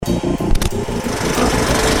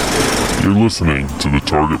You're listening to the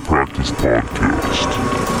Target Practice Podcast.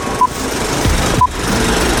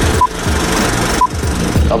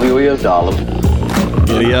 W.E.O. Darling.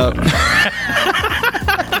 Giddy up.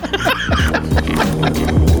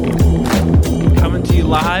 Coming to you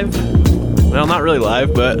live. Well, not really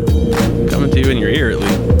live, but coming to you in your ear at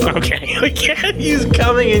least. Okay, we can't use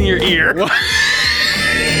coming in your ear. What?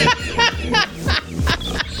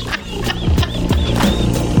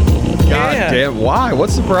 God damn, why?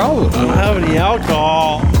 What's the problem? I don't have any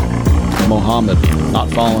alcohol. Mohammed, not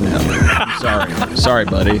following him. I'm sorry. Sorry,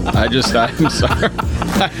 buddy. I'm sorry.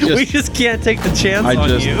 We just can't take the chance I on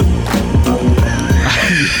just- you.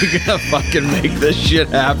 You're gonna fucking make this shit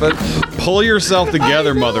happen. Pull yourself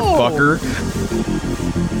together, motherfucker.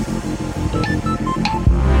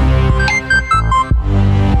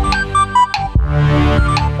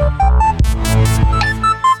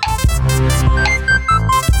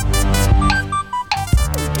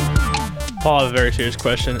 Paul, I have a very serious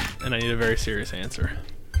question, and I need a very serious answer.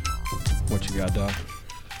 What you got, dog?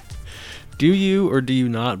 Do you or do you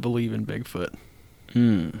not believe in Bigfoot?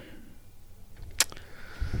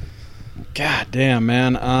 God damn,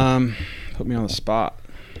 man. Put me on the spot.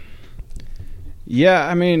 Yeah,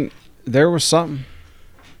 I mean, there was something.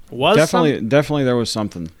 Definitely there was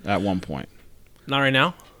something at one point. Not right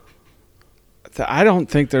now? I don't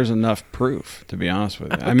think there's enough proof, to be honest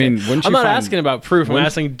with you. Okay. I mean, wouldn't you I'm not find- asking about proof. I'm wouldn't-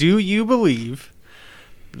 asking, do you believe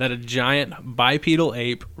that a giant bipedal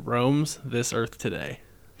ape roams this earth today?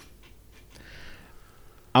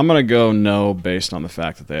 I'm going to go no based on the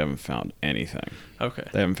fact that they haven't found anything. Okay.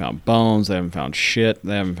 They haven't found bones. They haven't found shit.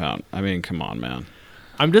 They haven't found... I mean, come on, man.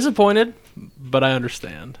 I'm disappointed, but I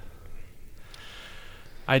understand.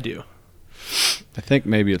 I do. I think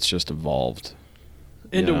maybe it's just evolved.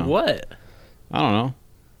 Into Yeah. what? I don't know.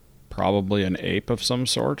 Probably an ape of some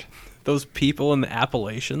sort. Those people in the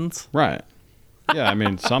Appalachians? Right. Yeah, I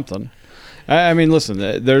mean, something. I mean, listen,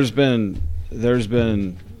 there's been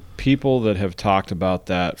people that have talked about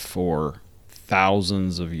that for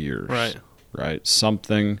thousands of years. Right.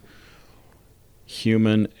 Something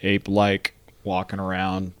human, ape-like, walking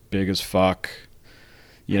around, big as fuck.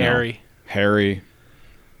 Hairy.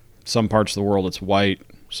 Some parts of the world it's white.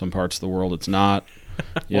 Some parts of the world it's not.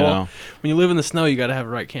 You know. When you live in the snow, you got to have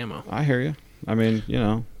the right camo. I hear you. I mean,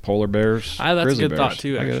 polar bears. That's a grizzly good bears. thought,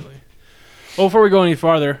 too, I get it. actually. Well, before we go any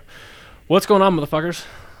farther, what's going on, motherfuckers?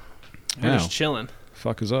 We're Yeah. just chilling.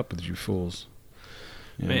 Fuck is up with you fools?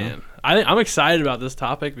 You know? Man, I'm excited about this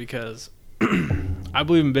topic because I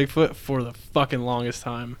believe in Bigfoot for the fucking longest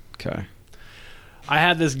time. Okay. I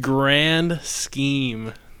had this grand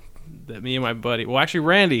scheme that me and my buddy, well, actually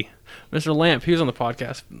Randy, Mr. Lamp, he was on the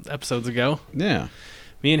podcast episodes ago. Yeah.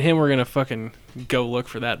 Me and him were going to fucking go look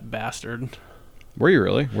for that bastard. Were you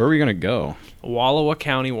really? Where were you going to go? Wallowa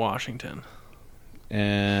County, Washington.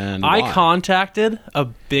 And I why? contacted a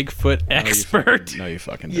Bigfoot expert. No, you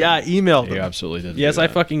fucking did. Yeah, I emailed him. You absolutely did. Yes, I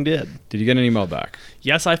fucking did. Did you get an email back?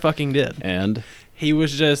 Yes, I fucking did. And He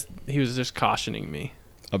was just cautioning me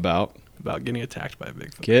about getting attacked by a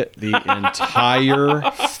Bigfoot. get the entire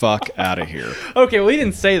fuck out of here. Okay, well, he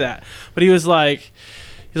didn't say that, but he was like,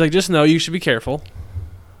 just know you should be careful.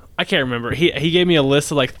 I can't remember. He gave me a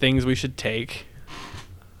list of like things we should take.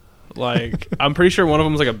 Like, I'm pretty sure one of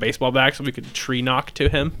them was like a baseball bat, so we could tree knock to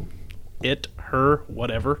him, her,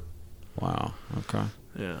 whatever. Wow. Okay.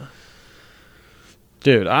 Yeah.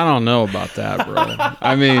 Dude, I don't know about that, bro.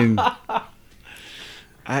 I mean,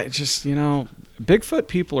 I just, Bigfoot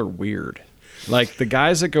people are weird. Like, the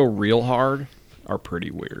guys that go real hard are pretty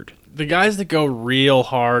weird. The guys that go real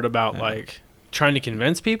hard about like trying to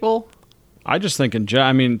convince people. I just think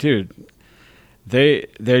dude, they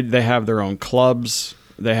have their own clubs.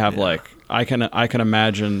 They have I can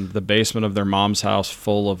imagine the basement of their mom's house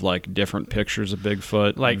full of like different pictures of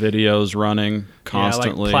Bigfoot, Like videos running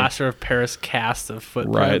constantly. Yeah, like plaster of Paris casts of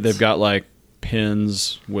footprints. Right, they've got like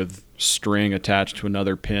pins with string attached to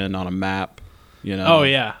another pin on a map. Oh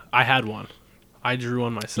yeah, I had one. I drew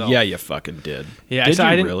one myself. Yeah, you fucking did. Yeah, did so you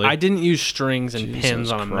I didn't. really? I didn't use strings and Jesus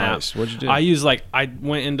pins on a map. Christ, what'd you do? I used I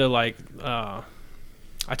went into I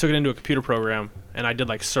took it into a computer program and I did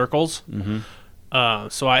like circles. Mm-hmm.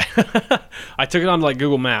 So I I took it onto like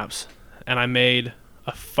Google Maps and I made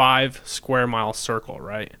a 5 square mile circle.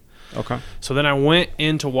 Right. Okay. So then I went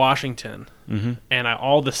into Washington and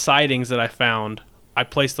all the sightings that I found, I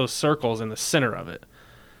placed those circles in the center of it.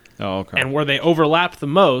 Oh, okay. And where they overlapped the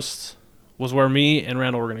most was where me and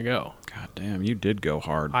Randall were going to go. God damn, you did go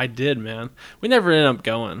hard. I did, man. We never ended up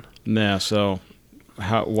going. Nah, so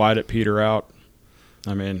why did it peter out?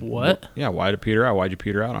 I mean, what? Yeah, why did it peter out? Why'd you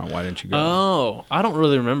peter out on? Why didn't you go? Oh, I don't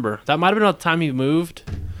really remember. That might have been about the time he moved,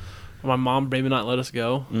 My mom maybe not let us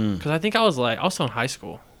go because I think I was still in high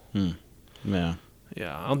school. Yeah.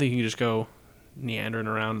 Yeah, I don't think you can just go meandering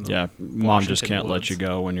around. Yeah, mom just can't let you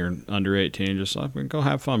go when you're under 18. Just like, go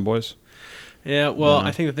have fun, boys. Yeah, well,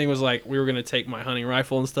 I think the thing was like we were gonna take my hunting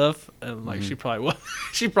rifle and stuff, and like she probably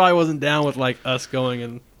wasn't down with like us going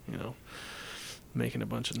and making a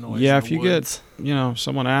bunch of noise. Yeah, in if the you woods. get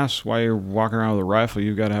someone asks why you're walking around with a rifle,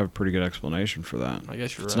 you've got to have a pretty good explanation for that. I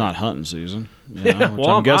guess you're it's right. not hunting season. Yeah, which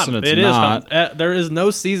I'm guessing it's not. There is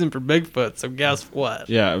no season for Bigfoot, so guess what?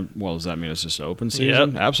 Yeah, well, does that mean it's just open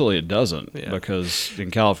season? Yep. Absolutely, it doesn't. Yeah. Because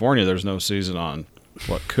in California, there's no season on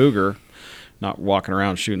cougar. Not walking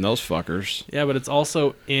around shooting those fuckers. Yeah, but it's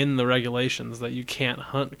also in the regulations that you can't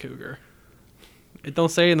hunt cougar. It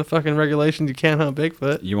don't say in the fucking regulations you can't hunt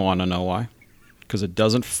Bigfoot. You want to know why? Because it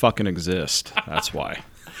doesn't fucking exist. That's why.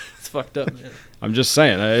 It's fucked up, man. I'm just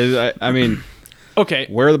saying. I mean, okay.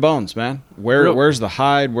 Where are the bones, man? Where's the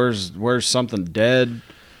hide? Where's something dead?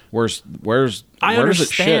 Where does it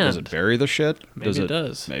shit? Does it bury the shit? Maybe it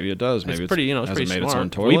does. Maybe it does. Maybe it's pretty. It's pretty made smart. its own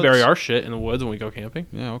toilets. We bury our shit in the woods when we go camping.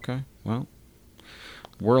 Yeah. Okay. Well,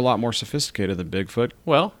 we're a lot more sophisticated than Bigfoot.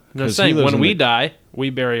 Well, I'm just saying, when we die,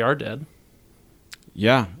 we bury our dead.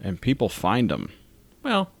 Yeah, and people find them.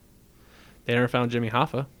 Well, they never found Jimmy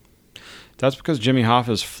Hoffa. That's because Jimmy Hoffa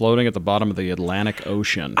is floating at the bottom of the Atlantic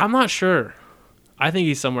Ocean. I'm not sure. I think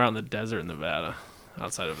he's somewhere out in the desert in Nevada,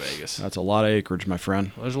 outside of Vegas. That's a lot of acreage, my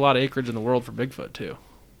friend. Well, there's a lot of acreage in the world for Bigfoot, too.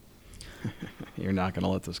 You're not going to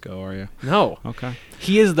let this go, are you? No. Okay.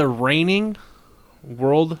 He is the reigning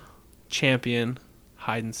world champion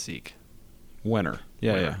hide and seek winner.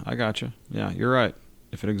 Yeah, I got you. Yeah, you're right.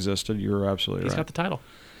 If it existed, you're absolutely right. He's got the title.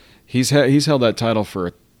 He's held that title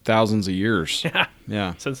for thousands of years.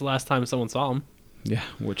 Yeah. Since the last time someone saw him. Yeah,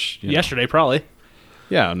 which yesterday probably.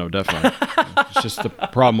 Yeah, no, definitely. It's just the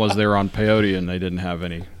problem was they were on peyote and they didn't have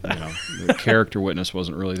any. The character witness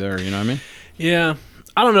wasn't really there. You know what I mean? Yeah,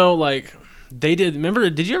 I don't know. Like they did. Remember?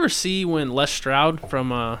 Did you ever see when Les Stroud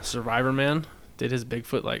from Survivor Man did his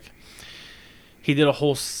Bigfoot? Like he did a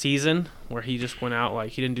whole season where he just went out.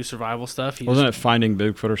 Like he didn't do survival stuff. Wasn't it Finding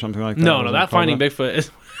Bigfoot or something like that? No, that Finding Bigfoot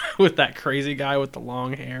is with that crazy guy with the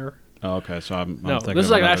long hair. Oh, okay. So I'm no, thinking this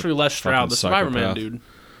is like actually Les Stroud, the Survivor Man dude.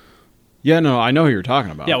 Yeah, no, I know who you're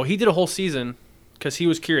talking about. Yeah, well, he did a whole season because he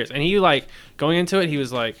was curious, and he like going into it, he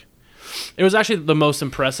was like, it was actually the most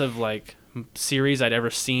impressive like series I'd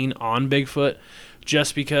ever seen on Bigfoot,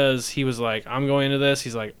 just because he was like, I'm going into this.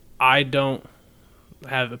 He's like, I don't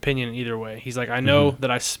have opinion either way. He's like, I know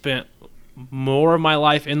that I spent more of my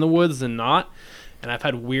life in the woods than not, and I've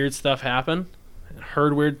had weird stuff happen, and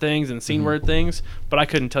heard weird things, and seen weird things, but I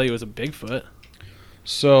couldn't tell you it was a Bigfoot.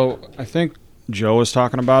 So I think Joe was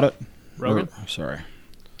talking about it. Rogan? I'm sorry.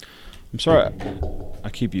 I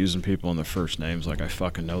keep using people in their first names like I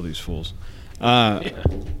fucking know these fools.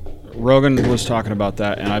 Rogan was talking about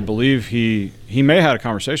that, and I believe he may have had a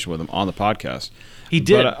conversation with him on the podcast. He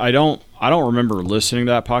did. But I don't remember listening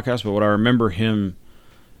to that podcast, but what I remember him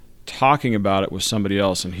talking about it with somebody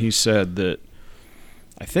else, and he said that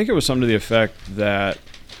I think it was something to the effect that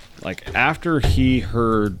like after he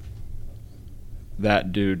heard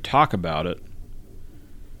that dude talk about it,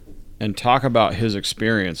 and talk about his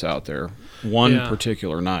experience out there one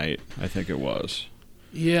particular night, I think it was.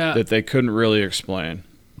 Yeah. That they couldn't really explain.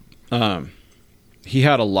 He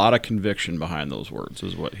had a lot of conviction behind those words,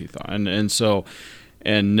 is what he thought.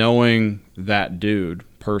 And knowing that dude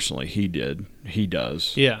personally, he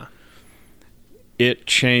does. Yeah. It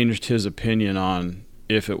changed his opinion on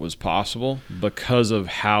if it was possible because of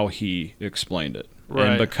how he explained it. Right.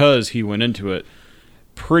 And because he went into it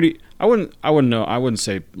I wouldn't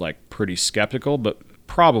say like pretty skeptical, but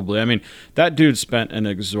probably. I mean, that dude spent an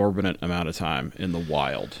exorbitant amount of time in the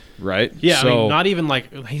wild, right? Yeah, so, I mean, not even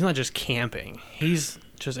like, he's not just camping. He's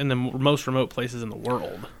just in the most remote places in the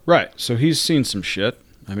world. Right. So he's seen some shit.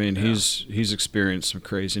 I mean, he's experienced some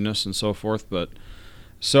craziness and so forth, but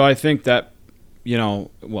so I think that,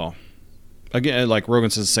 well, again, like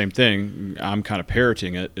Rogan says the same thing, I'm kind of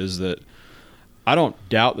parroting it, is that I don't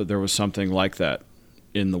doubt that there was something like that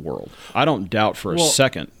in the world. I don't doubt for a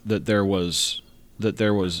second that there was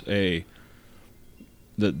something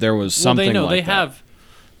like that.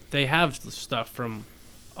 They have stuff from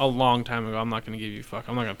a long time ago. I'm not going to give you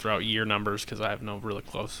I'm not going to throw out year numbers because I have no really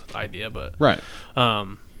close idea, but right.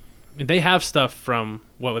 They have stuff from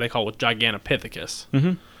what they call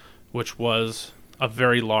Gigantopithecus, which was a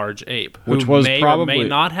very large ape, which who may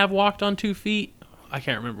not have walked on 2 feet. I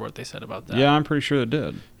can't remember what they said about that. Yeah, I'm pretty sure it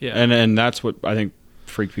did. Yeah, and that's what I think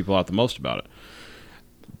freaked people out the most about it.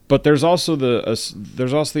 But there's also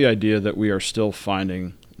the idea that we are still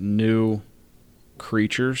finding new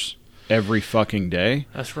creatures every fucking day.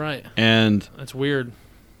 That's right. And that's weird.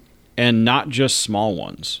 And not just small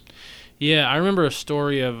ones. Yeah, I remember a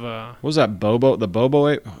story of what was that Bobo? The Bobo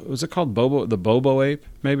ape? Was it called Bobo? The Bobo ape,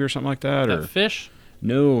 maybe, or something like that? That or fish?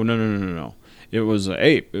 No. It was an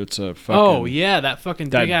ape. It's a fucking. Oh yeah, that fucking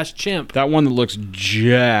big ass chimp. That one that looks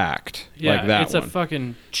jacked. Yeah, like that it's one. a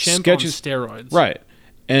fucking chimp on steroids. Right,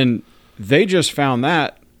 and they just found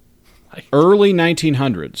that early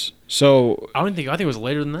 1900s. So I think it was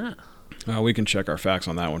later than that. We can check our facts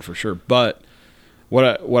on that one for sure. But what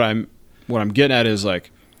I'm getting at is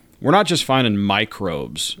like, we're not just finding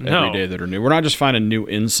microbes every day that are new. We're not just finding new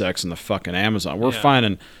insects in the fucking Amazon. We're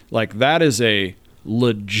finding like that is a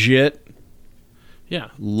legit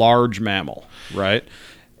large mammal, right?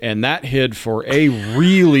 And that hid for a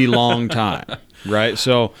really long time, right?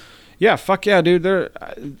 So yeah, fuck yeah, dude.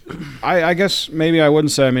 I guess maybe I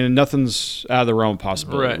wouldn't say, I mean, nothing's out of the realm of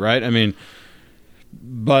possibility, right? I mean,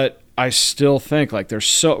 but I still think like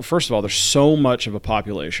first of all, there's so much of a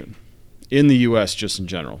population in the U.S. just in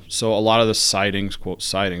general. So a lot of the sightings, quote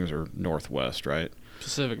sightings, are Northwest, right?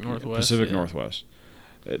 Pacific Northwest. Pacific Northwest.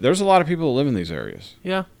 There's a lot of people that live in these areas.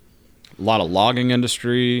 Yeah. A lot of logging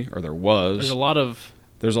industry, or there was. There's a lot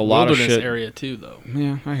of shit area too, though.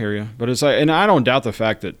 Yeah, I hear you. But it's like, and I don't doubt the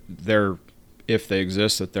fact that if they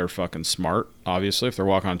exist, that they're fucking smart. Obviously, if they're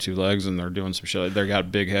walking on two legs and they're doing some shit, they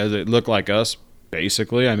got big heads. They look like us,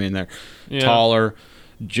 basically. I mean, they're taller.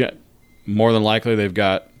 More than likely, they've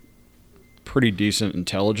got pretty decent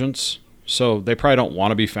intelligence. So they probably don't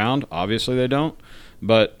want to be found. Obviously, they don't.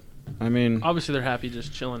 But I mean, obviously, they're happy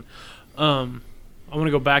just chilling. I want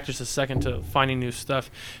to go back just a second to finding new stuff.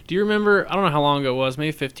 Do you remember, I don't know how long ago it was,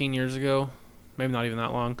 maybe 15 years ago, maybe not even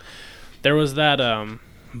that long, there was that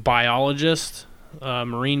biologist,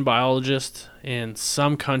 marine biologist in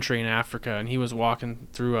some country in Africa, and he was walking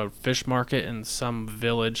through a fish market in some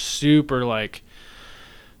village, super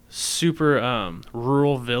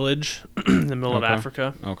rural village in the middle of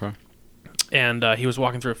Africa. Okay. And he was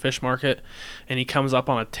walking through a fish market, and he comes up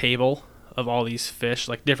on a table of all these fish,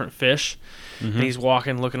 like different fish, and he's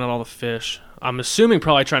walking, looking at all the fish. I'm assuming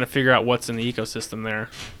probably trying to figure out what's in the ecosystem there.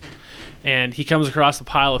 And he comes across a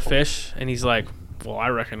pile of fish, and he's like, well, I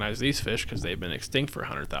recognize these fish because they've been extinct for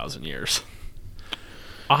 100,000 years.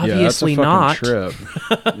 Obviously not. Trip.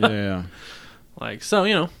 Yeah. Like,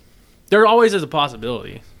 so, there always is a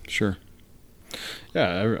possibility. Sure.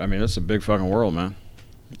 Yeah, I mean, it's a big fucking world, man.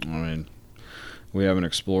 I mean, we haven't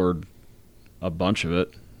explored a bunch of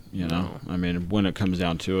it. I mean, when it comes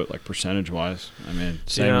down to it, like percentage-wise, I mean,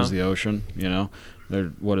 same as the ocean,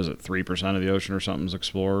 what is it, 3% of the ocean or something's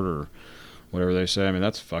explored or whatever they say. I mean,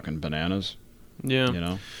 that's fucking bananas.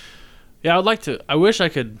 Yeah. Yeah, I wish I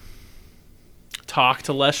could talk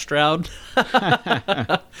to Les Stroud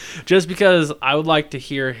just because I would like to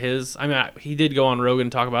hear he did go on Rogan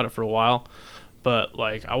and talk about it for a while, but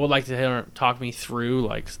like, I would like to hear him talk me through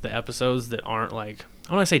like the episodes that aren't like, I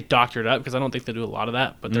don't want to say doctored up because I don't think they do a lot of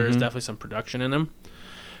that, but there is definitely some production in them.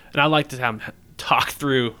 And I'd like to have him talk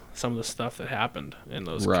through some of the stuff that happened in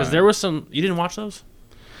those. Because there was some... You didn't watch those?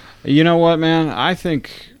 You know what, man? I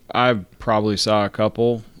think I probably saw a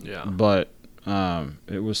couple. Yeah. But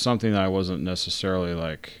it was something that I wasn't necessarily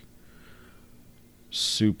like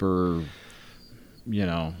super,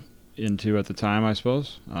 into at the time, I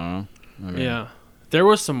suppose. I don't know. I mean, yeah. There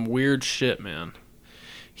was some weird shit, man.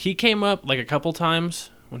 He came up like a couple times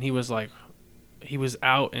when he was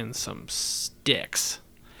out in some sticks.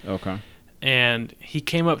 Okay. And he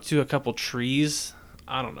came up to a couple trees.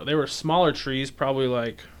 I don't know. They were smaller trees, probably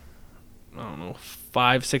like,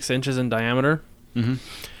 5-6 inches in diameter. Mm-hmm.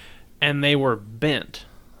 And they were bent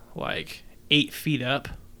like 8 feet up.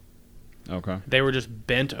 Okay. They were just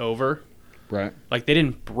bent over. Right. Like they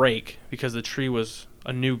didn't break because the tree was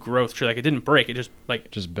a new growth tree. Like it didn't break. It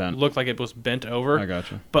just bent. Looked like it was bent over. I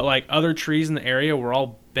gotcha. But like other trees in the area were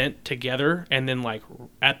all bent together, and then like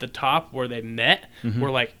at the top where they met were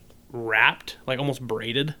like wrapped, like almost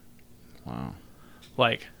braided. Wow.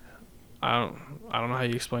 Like I don't know how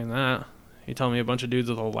you explain that. You tell me a bunch of dudes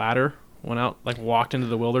with a ladder went out, like walked into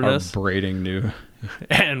the wilderness, braiding new,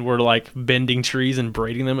 and were like bending trees and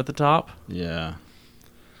braiding them at the top. Yeah.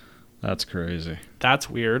 That's crazy. That's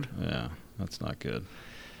weird. Yeah. That's not good.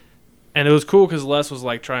 And it was cool because Les was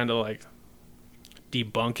like trying to like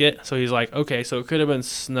debunk it. So he's like, okay, so it could have been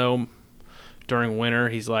snow during winter.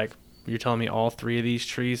 He's like, you're telling me all 3 of these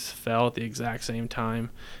trees fell at the exact same time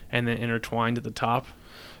and then intertwined at the top?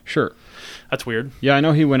 Sure. That's weird. Yeah, I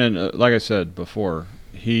know he went in, like I said before,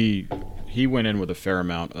 he went in with a fair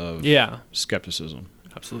amount of Yeah. skepticism.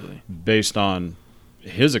 Absolutely. Based on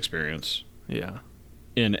his experience. Yeah.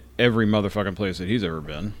 in every motherfucking place that he's ever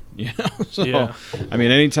been. You know, so Yeah. I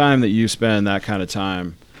mean, anytime that you spend that kind of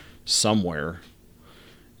time somewhere,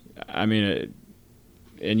 I mean,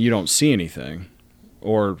 and you don't see anything,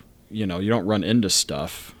 or you know, you don't run into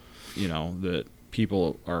stuff, you know, that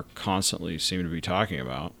people are constantly seem to be talking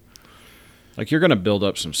about. Like, you're going to build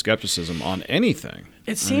up some skepticism on anything.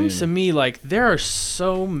 It seems to me like there are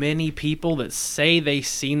so many people that say they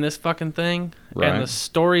seen this fucking thing, Right. and the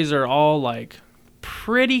stories are all like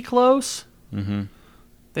pretty close. Mm-hmm.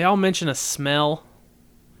 They all mention a smell.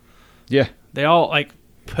 Yeah. They all like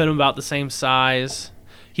put them about the same size.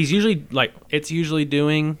 He's usually like, it's usually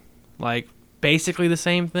doing like basically the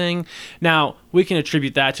same thing. Now we can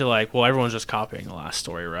attribute that to like, well, everyone's just copying the last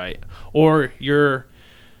story, right? Or your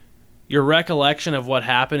recollection of what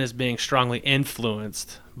happened is being strongly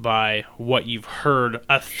influenced by what you've heard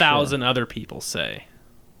 1,000 other people say.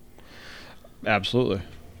 Absolutely.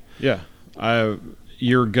 Yeah.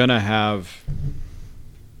 You're going to have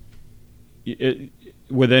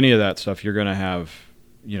with any of that stuff, you're going to have,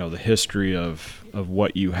 you know, the history of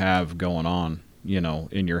what you have going on, you know,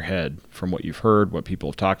 in your head from what you've heard, what people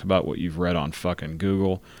have talked about, what you've read on fucking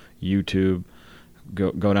Google, YouTube.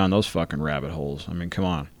 Go down those fucking rabbit holes. I mean, come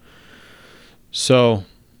on. So,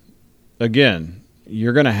 again,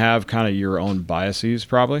 you're going to have kind of your own biases,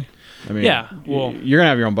 probably. I mean, Yeah, well, you're going to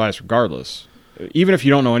have your own bias regardless. Even if you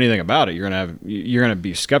don't know anything about it, you're going to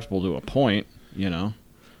be skeptical to a point, you know.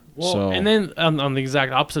 well, So, and then on the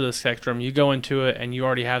exact opposite of the spectrum, you go into it and you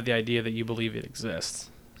already have the idea that you believe it exists.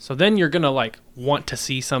 So then you're gonna like want to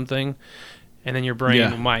see something, and then your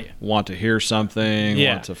brain might want to hear something,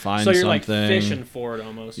 want to find so you're something. like fishing for it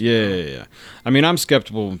almost. Yeah. I mean, I'm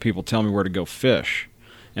skeptical when people tell me where to go fish.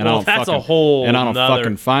 And Well, I don't that's fucking, a whole and I don't nother-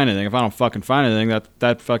 fucking find anything. If I don't fucking find anything,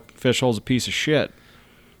 that fish hole's a piece of shit.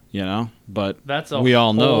 You know? But That's a we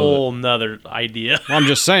all know that. whole nother idea. Well, I'm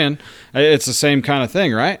just saying, it's the same kind of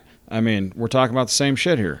thing, right? I mean, we're talking about the same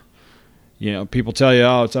shit here. You know, people tell you,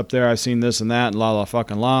 oh, it's up there, I've seen this and that, and la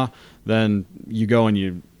fucking la. Then you go and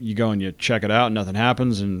you check it out, and nothing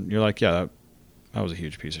happens, and you're like, yeah, that was a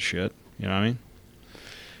huge piece of shit. You know what I mean?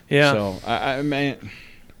 Yeah. So I mean,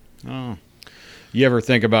 I don't know. You ever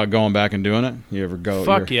think about going back and doing it? You ever go?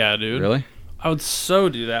 Fuck yeah, dude. Really? I would so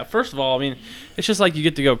do that. First of all, I mean, it's just like you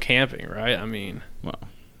get to go camping, right? I mean, Well,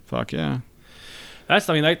 fuck yeah.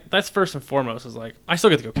 that's first and foremost. Is like I still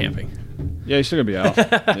get to go camping, Yeah, you're still gonna be out.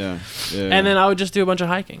 yeah. and then I would just do a bunch of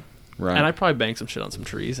hiking, Right. and I'd probably bang some shit on some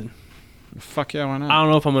trees. And Fuck yeah, why not? I don't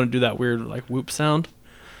know if I'm gonna do that weird like whoop sound.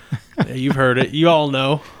 Yeah, you've heard it. You all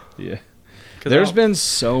know. Yeah. 'Cause There's been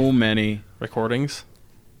so many. recordings.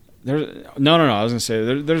 No. I was gonna say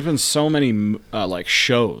there's been so many like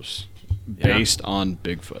shows based on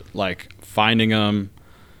Bigfoot, like finding them,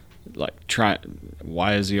 like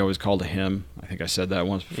why is he always called a him? I think I said that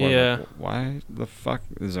once before. Yeah. Like, why the fuck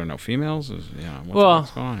is there no females?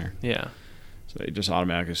 What's going on here? Yeah. So they just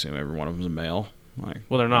automatically assume every one of them's a male. Like,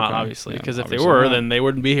 Well, they're not okay. obviously Yeah, because if they obviously were, not. then they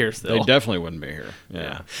wouldn't be here still. They definitely wouldn't be here.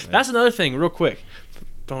 Yeah. That's another thing, real quick.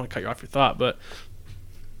 Don't want to cut you off your thought, but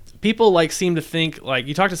people like seem to think like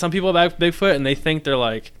you talk to some people about Bigfoot and they think they're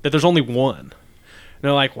like that there's only one. And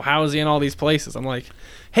they're like, well, how is he in all these places? I'm like,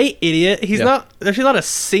 hey, idiot, he's not. There's not a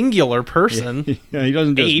singular person. Yeah, he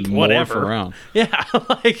doesn't just Eight, morph whatever. around. Yeah,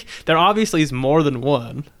 like there obviously is more than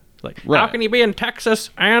one. Like, how Right. can he be in Texas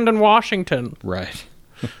and in Washington? Right.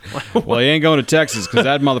 Well, he ain't going to Texas because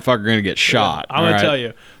that motherfucker gonna get shot. I'm gonna tell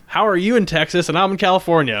you. How are you in Texas and I'm in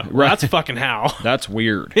California? Well, Right. that's fucking how. That's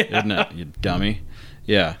weird, isn't it? You dummy.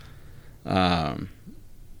 Yeah.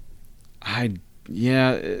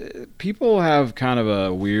 People have kind of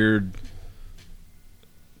a weird.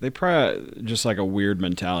 They probably just like a weird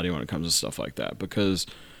mentality when it comes to stuff like that because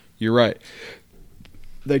you're right.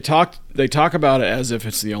 They talk about it as if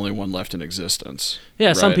it's the only one left in existence.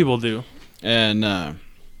 Yeah, some Right. people do. And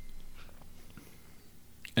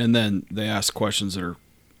then they ask questions that are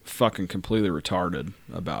fucking completely retarded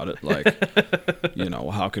about it. Like,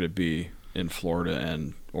 how could it be in Florida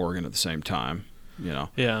and Oregon at the same time? Yeah.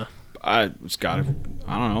 It's got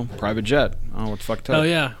I don't know, private jet. I don't know what the fuck to tell Oh you.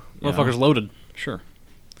 yeah. You Motherfucker's know? loaded. Sure.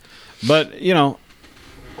 But,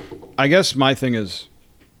 I guess my thing is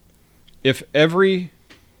if every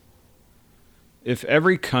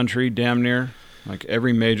country damn near, like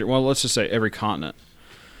every major, well, let's just say every continent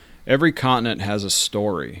has a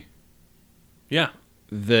story Yeah.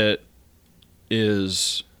 that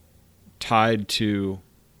is tied to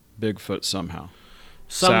Bigfoot somehow.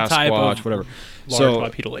 Some Sasquatch, type of whatever. large So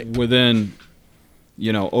bipedal ape. within,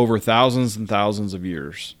 over thousands and thousands of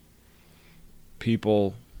years,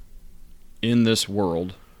 people in this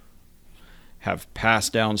world have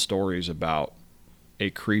passed down stories about a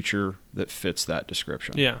creature that fits that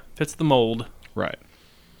description. Yeah, fits the mold. Right.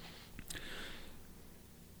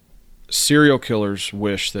 Serial killers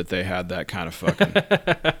wish that they had that kind of fucking,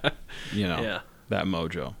 that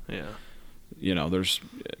mojo. Yeah. There's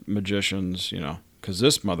magicians, because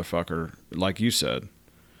this motherfucker, like you said,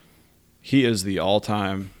 he is the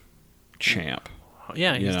all-time champ.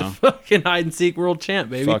 Yeah, he's the fucking hide-and-seek world champ,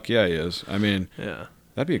 baby. Fuck yeah, he is. I mean, yeah,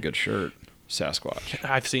 that'd be a good shirt, Sasquatch.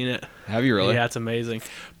 I've seen it. Have you really? Yeah, it's amazing.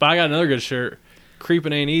 But I got another good shirt.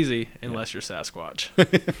 Creeping ain't easy unless you're Sasquatch.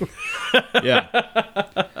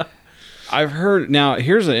 Yeah. I've heard. Now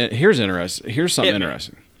here's interesting. Here's something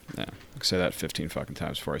interesting. Yeah, I can say that 15 fucking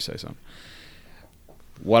times before I say something.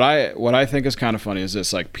 What I think is kind of funny is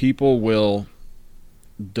this: like, people will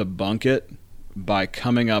debunk it by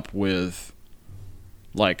coming up with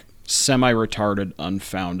like semi-retarded,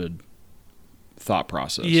 unfounded thought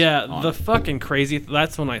process. Yeah, the fucking crazy.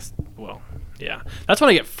 That's when that's when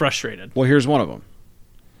I get frustrated. Well, here's one of them,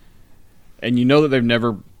 and you know that they've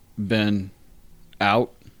never been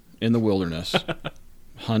out in the wilderness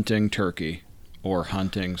hunting turkey or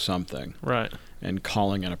hunting something, right, and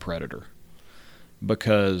calling in a predator,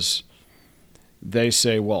 because they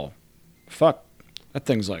say, well, fuck, that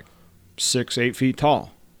thing's like 6-8 feet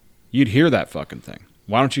tall. You'd hear that fucking thing.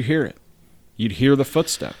 Why don't you hear it? You'd hear the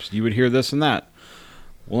footsteps. You would hear this and that.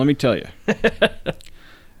 Well, let me tell you.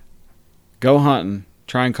 Go hunting,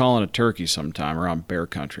 try and call in a turkey sometime around bear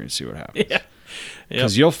country and see what happens. Yeah.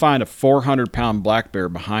 Because you'll find a 400-pound black bear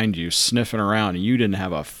behind you sniffing around, and you didn't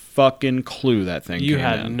have a fucking clue that thing came in. You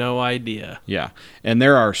had no idea. Yeah. And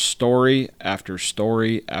there are story after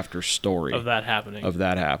story after story of that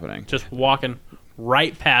happening. Just walking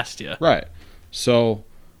right past you. Right. So,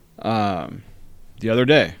 the other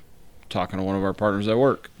day, talking to one of our partners at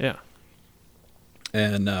work. Yeah.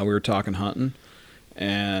 And we were talking hunting,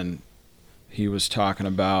 and he was talking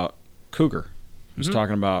about cougar. He was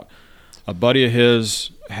talking about a buddy of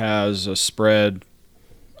his has a spread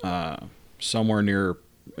somewhere near,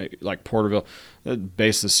 like, Porterville, the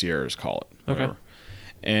base of the Sierras, call it. Whatever. Okay.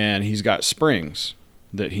 And he's got springs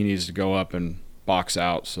that he needs to go up and box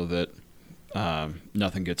out so that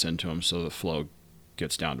nothing gets into him, so the flow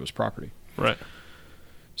gets down to his property. Right.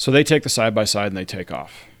 So they take the side-by-side and they take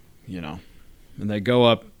off, and they go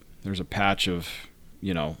up. There's a patch of,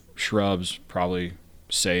 shrubs, probably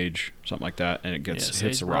sage, something like that, and it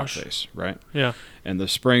hits the rock face, right? Yeah. And the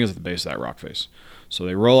spring is at the base of that rock face. So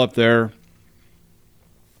they roll up there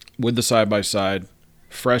with the side-by-side,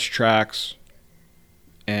 fresh tracks,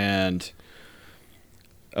 and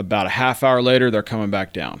about a half hour later, they're coming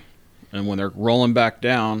back down. And when they're rolling back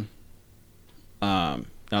down, now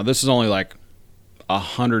this is only like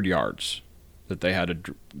 100 yards that they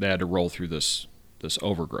had to roll through this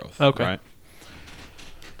overgrowth. Okay. Right?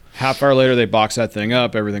 Half hour later, they box that thing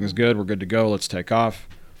up. Everything is good. We're good to go. Let's take off.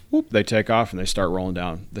 Whoop! They take off and they start rolling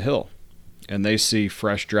down the hill, and they see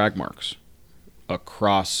fresh drag marks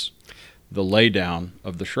across the laydown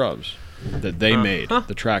of the shrubs that they made,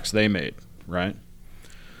 the tracks they made. Right.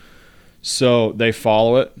 So they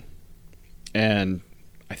follow it, and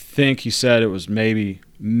I think he said it was maybe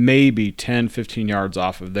 10, 15 yards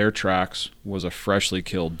off of their tracks was a freshly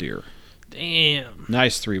killed deer. Damn.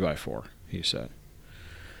 Nice 3x4, he said.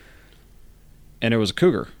 And it was a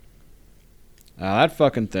cougar. Now, that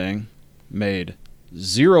fucking thing made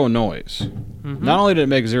zero noise. Mm-hmm. Not only did it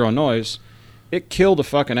make zero noise, it killed a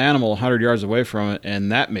fucking animal 100 yards away from it,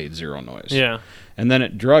 and that made zero noise. Yeah. And then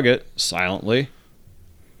it drug it silently.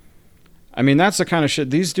 I mean, that's the kind of shit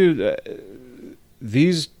these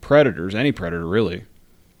predators, any predator really,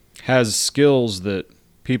 has skills that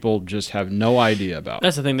people just have no idea about.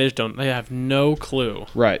 That's the thing, they have no clue.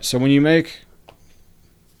 Right. So when you make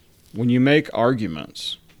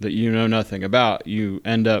arguments that you know nothing about, you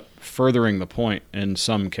end up furthering the point in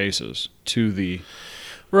some cases to the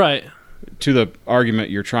argument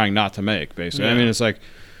you're trying not to make, basically. Yeah. I mean, it's like,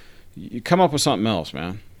 you come up with something else,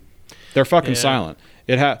 man. They're fucking silent.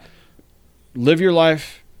 Live your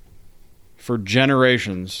life for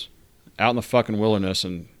generations out in the fucking wilderness,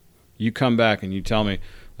 and you come back and you tell me,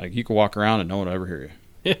 like, you can walk around and no one will ever hear you.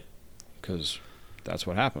 Yeah. Because that's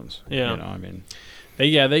what happens. Yeah. I mean,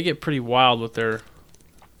 they get pretty wild with their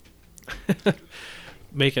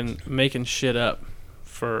making shit up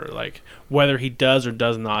for, like, whether he does or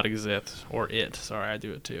does not exist, or it. Sorry, I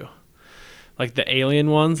do it too. Like the alien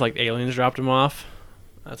ones, like aliens dropped him off.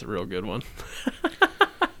 That's a real good one.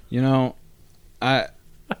 I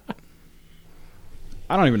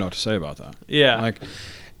don't even know what to say about that. Yeah. Like,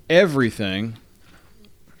 everything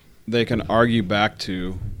they can argue back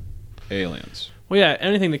to aliens. Well, yeah,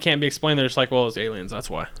 anything that can't be explained, they're just like, well, it's aliens, that's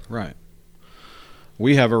why. Right.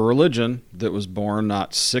 we have a religion that was born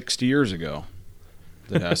not 60 years ago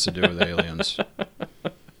that has to do with aliens.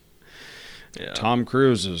 Yeah. Tom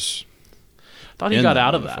Cruise is. Thought he got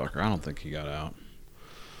out of that. I don't think he got out.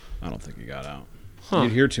 Huh.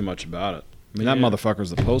 You'd hear too much about it. I mean, that motherfucker's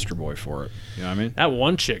the poster boy for it. You know what I mean? That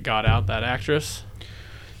one chick got out, that actress.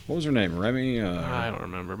 What was her name? Remy? I don't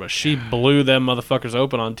remember, but she blew them motherfuckers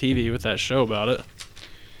open on TV with that show about it.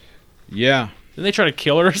 Yeah. Didn't they try to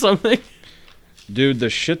kill her or something? Dude, the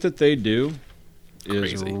shit that they do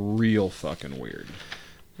is Crazy. real fucking weird.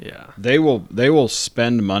 Yeah. They will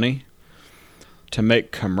spend money to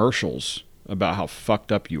make commercials about how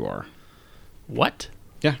fucked up you are. What?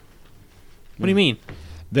 Yeah. What do you mean?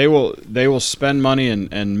 They will spend money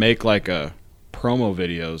and make like a promo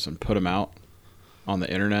videos and put them out on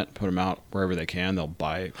the internet, put them out wherever they can. They'll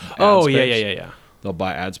buy ad space. Yeah. They'll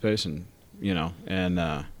buy ad space and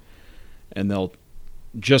they'll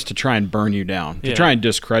just to try and burn you down, to try and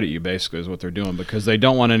discredit you basically is what they're doing because they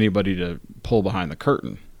don't want anybody to pull behind the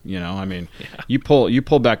curtain. You know, I mean, you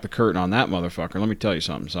pull back the curtain on that motherfucker. Let me tell you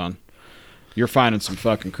something, son. You're finding some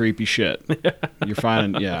fucking creepy shit. You're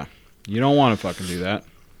finding, you don't want to fucking do that.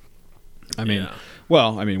 I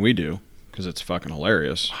mean, we do because it's fucking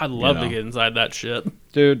hilarious. I'd love to get inside that shit.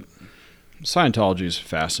 Dude, Scientology is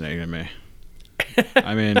fascinating to me.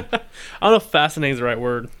 I mean, I don't know if fascinating is the right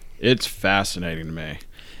word. It's fascinating to me.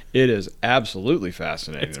 It is absolutely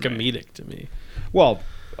fascinating It's to me. comedic to me. Well,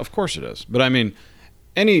 of course it is. But I mean,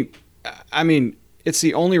 it's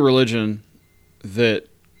the only religion that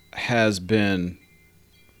has been,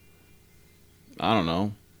 I don't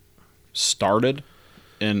know, started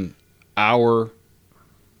in our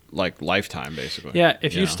lifetime basically. Yeah,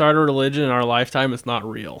 if you start a religion in our lifetime, it's not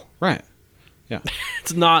real. Right. Yeah.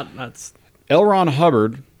 It's not. That's L. Ron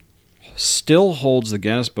Hubbard still holds the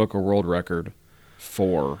Guinness Book of World Record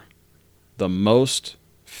for the most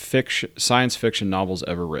science fiction novels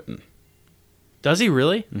ever written. Does he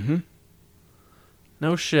really? Mm-hmm.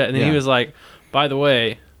 No shit. And then he was like, by the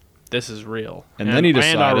way, this is real. And then he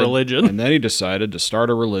decided, and our religion. And then he decided to start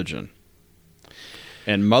a religion.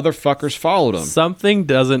 And motherfuckers followed him. Something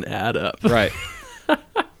doesn't add up. Right.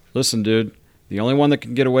 Listen, dude. The only one that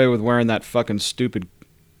can get away with wearing that fucking stupid,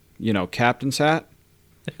 captain's hat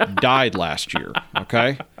died last year.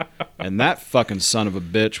 Okay? And that fucking son of a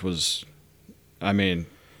bitch was,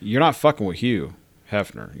 you're not fucking with Hugh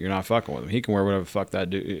Hefner. You're not fucking with him. He can wear whatever the fuck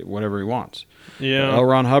whatever he wants. Yeah. L.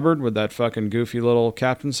 Ron Hubbard with that fucking goofy little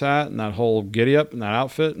captain's hat and that whole giddy up and that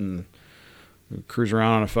outfit and cruise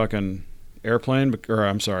around on a fucking airplane,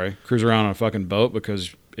 cruise around on a fucking boat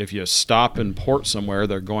because if you stop in port somewhere,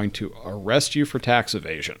 they're going to arrest you for tax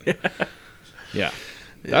evasion. Yeah.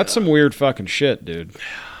 That's some weird fucking shit, dude.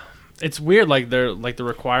 It's weird, the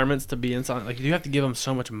requirements to be inside. You have to give them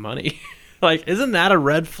so much money. Isn't that a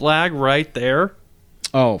red flag right there?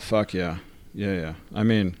 Oh, fuck yeah. Yeah.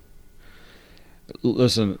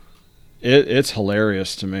 Listen, it's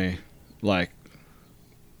hilarious to me,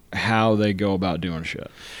 how they go about doing shit.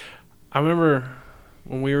 I remember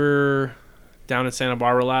when we were down in Santa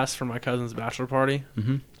Barbara last for my cousin's bachelor party.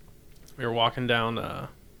 Mm-hmm. We were walking down, I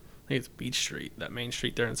think it's Beach Street, that main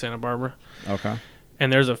street there in Santa Barbara. Okay.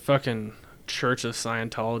 And there's a fucking Church of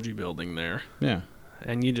Scientology building there. Yeah.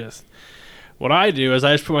 And what I do is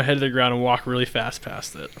I just put my head to the ground and walk really fast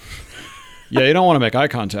past it. Yeah, you don't want to make eye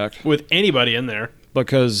contact. With anybody in there.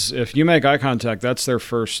 Because if you make eye contact, that's their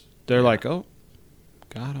first, they're like, oh,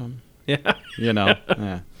 got him. Yeah.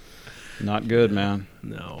 Yeah. Not good, man.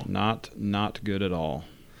 No. Not good at all.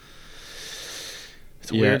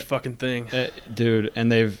 It's a weird fucking thing. Dude,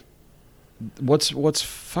 and what's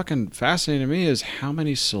fucking fascinating to me is how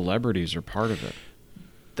many celebrities are part of it.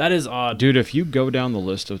 That is odd. Dude, if you go down the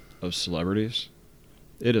list of celebrities,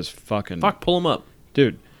 it is fucking... pull them up.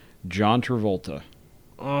 Dude, John Travolta.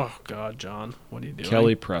 Oh, God, John. What are you doing?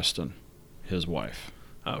 Kelly Preston, his wife.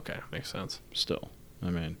 Oh, okay, makes sense. Still.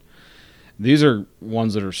 These are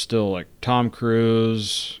ones that are still like Tom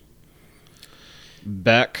Cruise,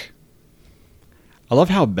 Beck. I love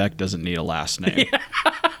how Beck doesn't need a last name. Yeah.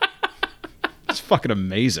 It's fucking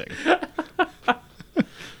amazing.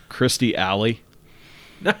 Kirstie Alley.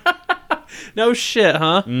 No shit,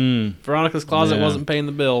 huh? Veronica's Closet wasn't paying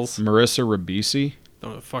the bills. Marissa Ribisi. Don't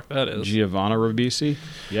know what the fuck that is. Giovanna Ribisi.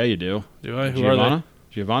 Yeah, you do. Do I? Who are they?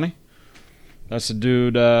 Giovanni? That's the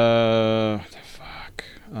dude, what the fuck?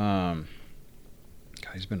 God,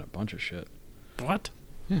 he's been in a bunch of shit. What?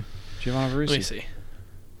 Yeah. Giovanna Ribisi. Let me see.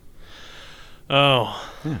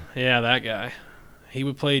 Oh. Yeah, that guy.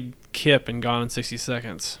 He played Kip in Gone in 60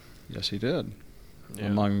 Seconds. Yes, he did.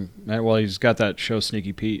 Yeah. He's got that show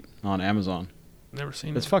Sneaky Pete on Amazon. Never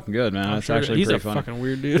seen It's it. fucking good, man. It's actually he's pretty a funny. fucking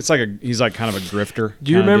weird dude. It's like he's like kind of a grifter.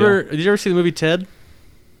 Do you remember? Deal. Did you ever see the movie Ted?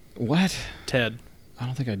 What? Ted I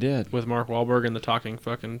don't think I did. with Mark Wahlberg and the talking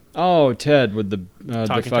fucking. Oh, Ted with the Talking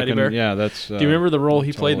fucking teddy bear? Yeah, that's. Do you remember the role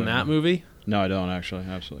he played in totally. that movie? No, I don't actually.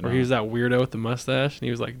 Absolutely. Where not. he was that weirdo with the mustache and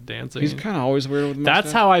he was like dancing. He's kind of always weird with the That's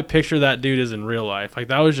mustache. how I picture that dude is in real life. Like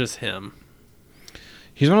that was just him.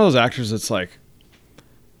 He's one of those actors that's like,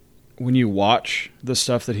 when you watch the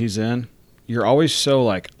stuff that he's in, you're always so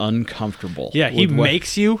like uncomfortable. Yeah, he with what-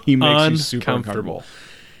 makes you he makes you super uncomfortable.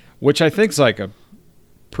 which I think's like a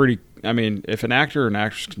pretty. I mean, if an actor or an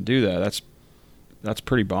actress can do that, that's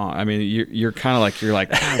pretty bomb. I mean, you're kind of like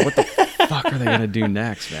God, what the fuck are they gonna do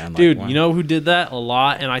next, man? Like, Dude, wow. you know who did that a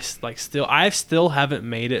lot, and I still haven't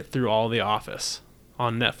made it through all The Office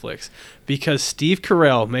on Netflix because Steve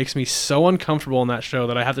Carell makes me so uncomfortable in that show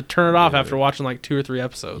that I have to turn it off after watching like 2 or 3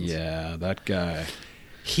 episodes. Yeah, that guy.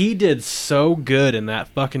 He did so good in that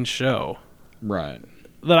fucking show Right.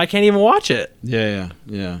 that I can't even watch it. Yeah.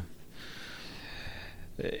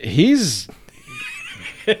 He's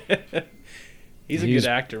He's a good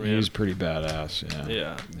actor, man. He's pretty badass.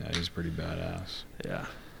 Yeah. Yeah, he's pretty badass. Yeah.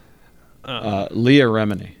 Leah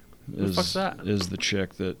Remini the fuck's that? is the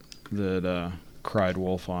chick that cried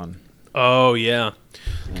wolf on. Oh yeah.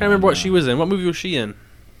 Can't remember what she was in. What movie was she in?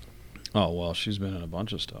 Oh well, she's been in a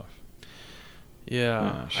bunch of stuff.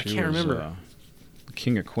 Yeah, I she can't was, remember.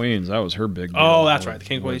 King of Queens. That was her big deal. Oh, that's right. The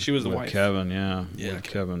King of Queens. She was the with wife. Kevin. Yeah. Yeah, With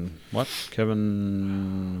Kevin. What?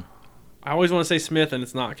 Kevin. I always want to say Smith, and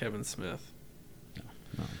it's not Kevin Smith.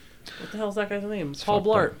 No. What the hell's that guy's name? It's Paul fucked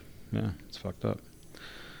Blart. up. Yeah, it's fucked up.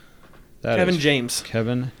 That Kevin is James.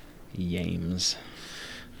 Kevin James.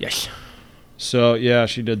 Yes. So yeah,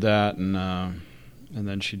 she did that, and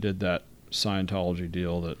then she did that Scientology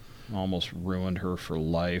deal that almost ruined her for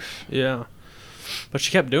life. Yeah. But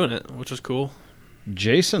she kept doing it, which was cool.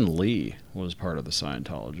 Jason Lee was part of the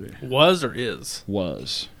Scientology. Was or is?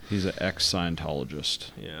 Was. He's an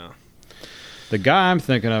ex-Scientologist. Yeah. The guy I'm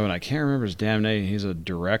thinking of, and I can't remember his damn name, he's a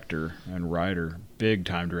director and writer,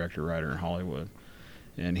 big-time director, writer in Hollywood.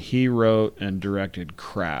 And he wrote and directed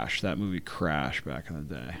Crash, that movie Crash back in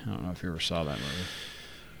the day. I don't know if you ever saw that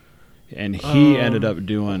movie. And he ended up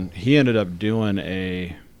doing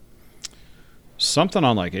a something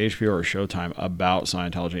on like HBO or Showtime about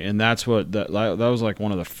Scientology, and that's what that was like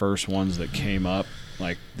one of the first ones that came up,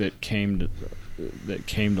 like that came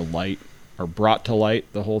to light or brought to light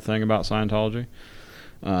the whole thing about Scientology.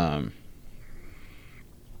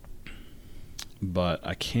 But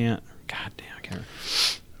I can't. God damn, I can't.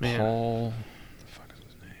 Man. Paul. What the fuck is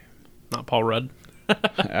his name? Not Paul Rudd.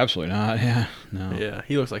 Absolutely not. Yeah. No. Yeah,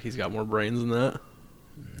 he looks like he's got more brains than that.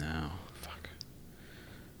 No. Fuck.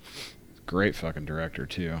 Great fucking director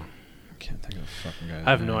too. I can't think of the fucking guy's I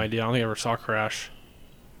have name. no idea. I don't think I ever saw Crash.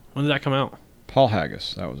 When did that come out? Paul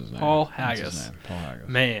Haggis. That was his name. Paul That's his Haggis. name, Paul Haggis.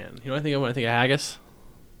 Man, you know what I think of when I think of Haggis?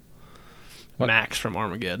 What? Max from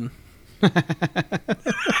Armageddon.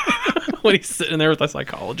 When he's sitting there with the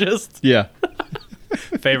psychologist. Yeah.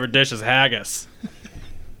 Favorite dish is haggis.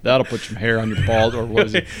 That'll put some hair on your balls, or what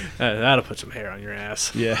is it? That'll put some hair on your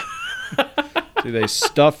ass. Yeah. See, they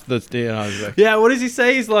stuff the. Like, Yeah, what does he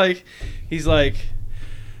say? He's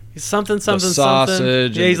something.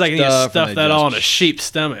 sausage Yeah, he's and like, you need to stuff, stuff and they that all in just a sheep's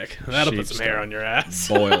stomach. That'll put sheep's some hair stomach. on your ass.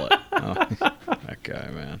 boil it. Oh, that guy,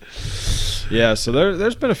 man. Yeah, so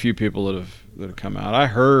there's been a few people that have come out. I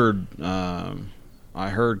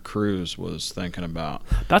heard Cruz was thinking about.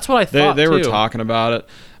 That's what I thought. They were too. talking about it,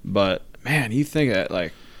 but man, you think that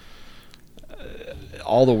like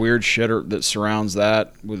all the weird shit that surrounds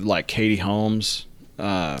that with like Katie Holmes.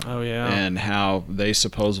 Oh yeah. And how they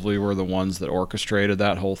supposedly were the ones that orchestrated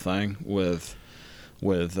that whole thing with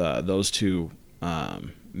those two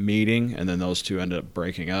meeting, and then those two ended up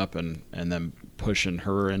breaking up and then pushing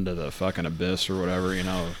her into the fucking abyss or whatever,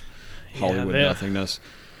 Hollywood nothingness.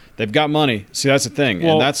 They've got money. See, that's the thing,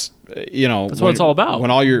 Well, and that's what it's all about.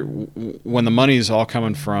 When the money's all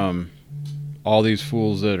coming from all these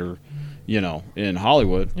fools that are, in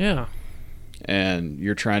Hollywood. Yeah. And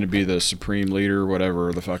you're trying to be the supreme leader,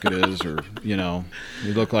 whatever the fuck it is, or you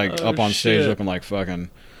look like up on stage looking like fucking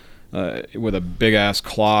with a big ass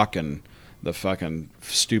clock and the fucking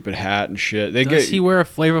stupid hat and shit. Does he wear a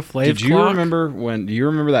Flavor Flav Did you clock? do you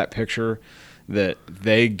remember that picture that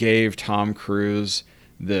they gave Tom Cruise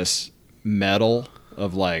this medal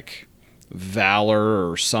of like valor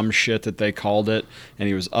or some shit that they called it, and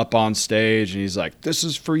he was up on stage and he's like, "This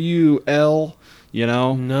is for you, L." No,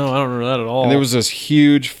 I don't remember that at all. And there was this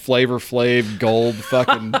huge Flavor Flav gold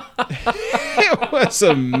fucking It was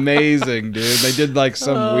amazing, dude. They did like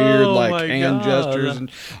some weird like hand gestures,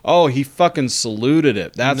 and he fucking saluted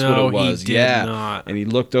it. That's what it was. He did not. And he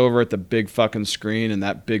looked over at the big fucking screen, and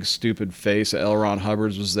that big stupid face of L. Ron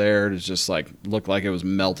Hubbard's was there. It was just like looked like it was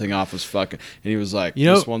melting off his fucking. And he was like,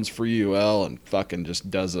 "This one's for you, L," and fucking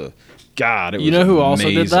just does a. God, it was. You know who amazing.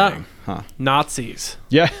 also did that? Huh? Nazis.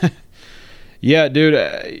 Yeah, yeah,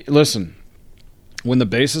 dude. Listen, when the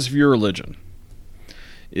basis of your religion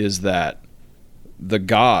is that the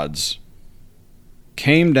gods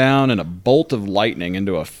came down in a bolt of lightning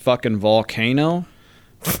into a fucking volcano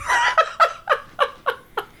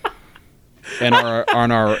and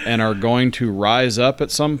are going to rise up at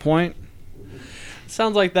some point.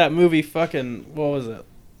 Sounds like that movie fucking, what was it?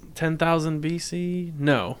 10,000 BC?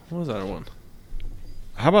 No. What was that other one?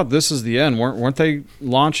 How about This Is the End? Weren't they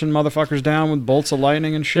launching motherfuckers down with bolts of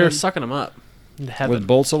lightning and shit? They're sucking them up into heaven. With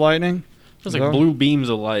bolts of lightning? It was like blue beams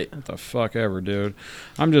of light. What the fuck ever, dude.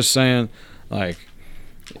 I'm just saying, like,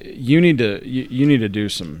 you need to do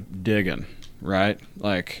some digging, right?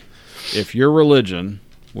 Like, if your religion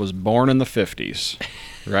was born in the 50s,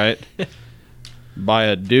 right, by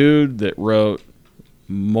a dude that wrote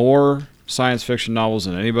more science fiction novels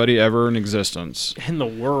than anybody ever in existence in the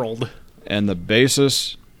world, and the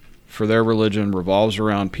basis for their religion revolves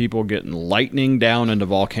around people getting lightning down into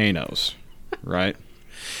volcanoes, right?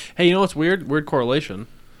 Hey, you know what's weird? Weird correlation.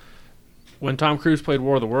 When Tom Cruise played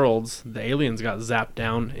War of the Worlds, the aliens got zapped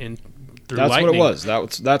down in through That's lightning. what it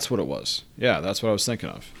was. That's what it was. Yeah, that's what I was thinking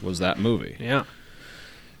of. Was that movie? Yeah.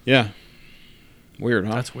 Yeah. Weird,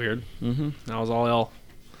 huh? That's weird. Mm-hmm. That was all L.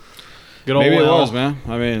 Good old Maybe it L. was, man.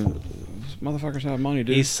 I mean, these motherfuckers have money,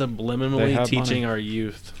 dude. He's subliminally teaching our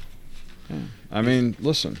youth. Yeah. I mean,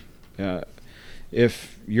 listen.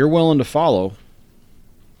 If you're willing to follow,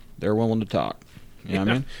 they're willing to talk. You know what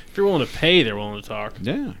I mean? If you're willing to pay, they're willing to talk.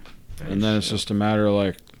 Yeah. And then it's just a matter of,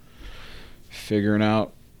 like, figuring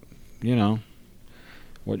out, you know,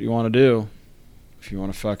 what you want to do. If you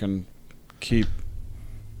want to fucking keep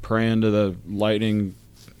praying to the lightning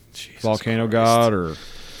volcano god, or,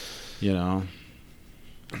 you know,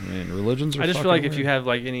 I mean, religions are I just feel like weird. if you have,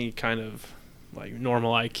 like, any kind of, like,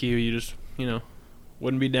 normal IQ, you just, you know,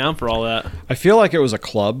 wouldn't be down for all that. I feel like it was a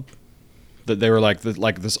club that they were like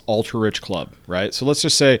this ultra rich club, right? So let's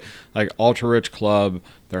just say like ultra rich club,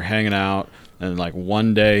 they're hanging out, and like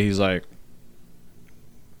one day he's like,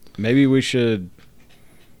 maybe we should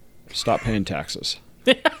stop paying taxes.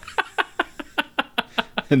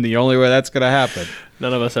 And the only way that's gonna happen,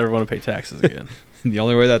 none of us ever want to pay taxes again. the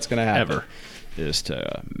only way that's gonna happen Ever. is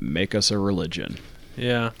to make us a religion.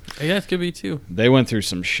 Yeah, it could be too. They went through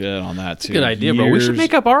some shit on that too. Good idea, bro. We should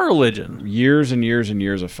make up our religion. Years and years and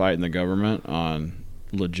years of fighting the government on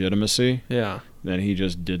legitimacy. Yeah. Then he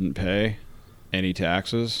just didn't pay any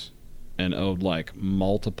taxes and owed like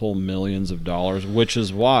multiple millions of dollars, which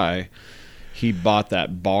is why he bought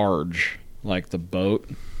that barge, like the boat,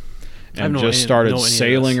 and just started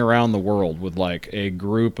sailing around the world with like a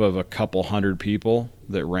group of a couple hundred people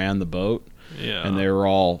that ran the boat. Yeah. And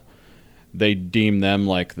they deemed them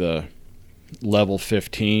like the level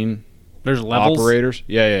 15 there's levels? operators.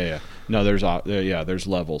 Yeah. No, there's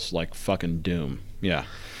levels like fucking Doom. Yeah.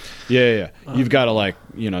 You've got to like,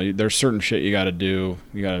 you know, there's certain shit you got to do.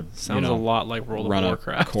 You got to sounds a lot like World of Warcraft.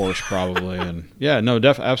 Run a course probably, and yeah, no,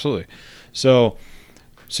 absolutely. So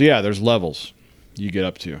yeah, there's levels you get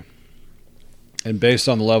up to, and based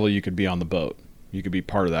on the level, you could be on the boat. You could be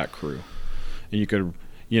part of that crew, and you could,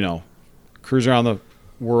 you know, cruise around the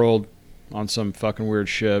world on some fucking weird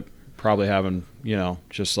ship, probably having, you know,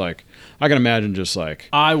 just like, I can imagine just like,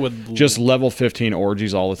 just level 15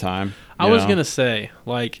 orgies all the time. I was going to say,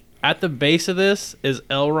 like, at the base of this is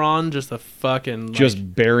Elrond just a fucking... Like,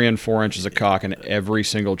 just burying 4 inches of cock in every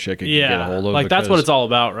single chick he can get a hold of. Like, that's what it's all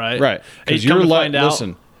about, right? Right. Because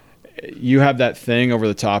listen, you have that thing over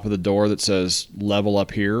the top of the door that says level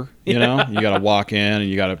up here, you know? You got to walk in and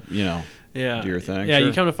you got to, you know... Yeah, do your thing. Yeah, sure.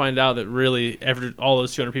 You come to find out that really, all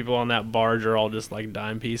those 200 people on that barge are all just like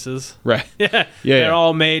dime pieces. Right. Yeah. They're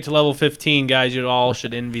all made to level 15 guys. You all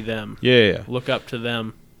should envy them. Yeah. Look up to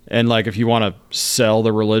them. And like, if you want to sell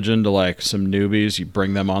the religion to like some newbies, you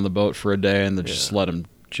bring them on the boat for a day and then just let them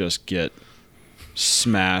just get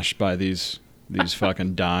smashed by these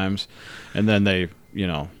fucking dimes, and then they, you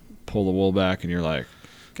know, pull the wool back, and you're like,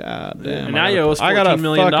 God damn! And now you owe us $14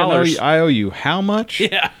 million. I owe you how much?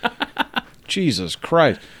 Yeah. Jesus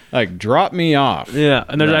Christ! Like, drop me off. Yeah,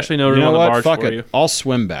 and there's actually no room on the barge Fuck for it. you. I'll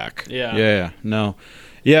swim back. Yeah. No.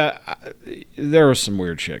 Yeah, there was some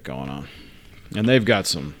weird shit going on, and they've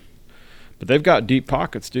got deep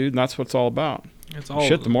pockets, dude. And that's what it's all about. It's all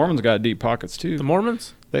shit. The Mormons got deep pockets too. The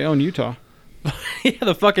Mormons? They own Utah. Yeah,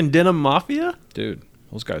 the fucking Denim Mafia. Dude,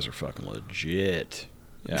 those guys are fucking legit.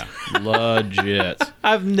 Yeah, legit.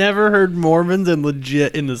 I've never heard Mormons and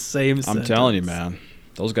legit in the same sentence. I'm telling you, man.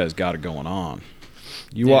 Those guys got it going on.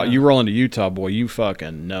 You Yeah. you roll into Utah, boy, you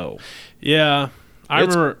fucking know. Yeah. I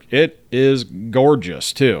remember It is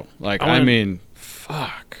gorgeous, too. Like, I mean,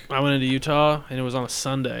 fuck. I went into Utah, and it was on a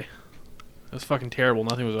Sunday. It was fucking terrible.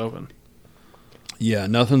 Nothing was open. Yeah,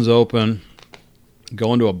 nothing's open.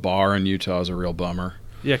 Going to a bar in Utah is a real bummer.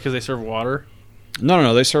 Yeah, because they serve water.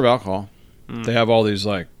 No. They serve alcohol. Mm. They have all these,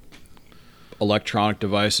 like, electronic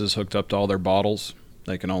devices hooked up to all their bottles.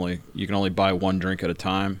 You can only buy one drink at a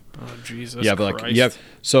time. Oh, Jesus Yeah, but Christ.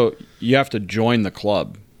 you have to join the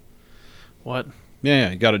club. What?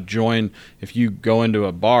 Yeah, you got to join. If you go into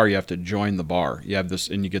a bar, you have to join the bar. You have this,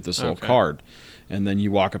 and you get this little card, and then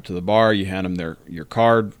you walk up to the bar. You hand them your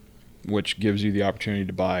card, which gives you the opportunity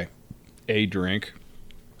to buy a drink.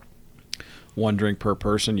 One drink per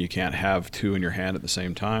person. You can't have two in your hand at the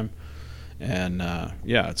same time. And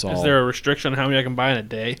it's all. Is there a restriction on how many I can buy in a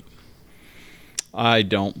day? I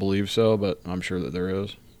don't believe so, but I'm sure that there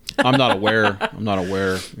is. I'm not aware.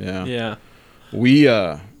 Yeah. Yeah.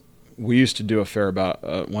 We used to do a fair about.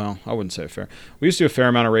 I wouldn't say a fair. We used to do a fair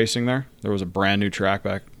amount of racing there. There was a brand new track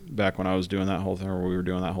back when I was doing that whole thing, or we were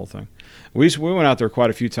doing that whole thing. We went out there quite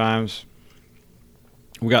a few times.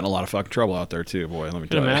 We got in a lot of fucking trouble out there too, boy. Let me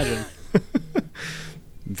tell you. Imagine.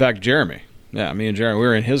 In fact, Jeremy. Yeah, me and Jeremy, we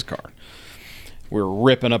were in his car. We were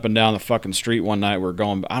ripping up and down the fucking street one night. We were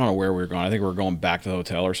going. I don't know where we were going. I think we were going back to the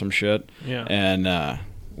hotel or some shit. Yeah. And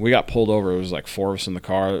we got pulled over. It was like four of us in the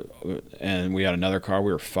car, and we had another car.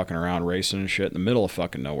 We were fucking around racing and shit in the middle of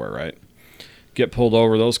fucking nowhere, right? Get pulled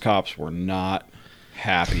over. Those cops were not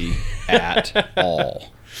happy at all.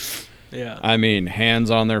 Yeah. I mean,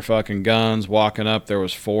 hands on their fucking guns, walking up. There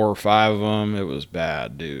was 4 or 5 of them. It was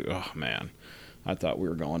bad, dude. Oh, man. I thought we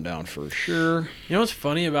were going down for sure. You know what's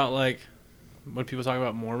funny about, like, when people talk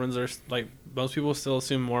about Mormons, there's, like, most people still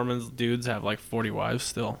assume Mormons dudes have, like, 40 wives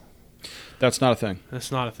still. That's not a thing.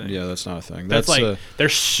 That's not a thing. Yeah, that's not a thing. That's like, they're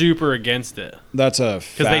super against it. That's a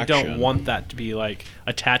because faction. they don't want that to be, like,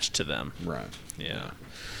 attached to them. Right. Yeah.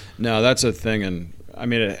 No, that's a thing, and I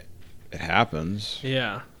mean, it happens.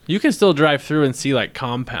 Yeah. You can still drive through and see, like,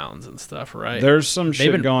 compounds and stuff, right? There's some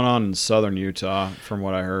shit going on in southern Utah, from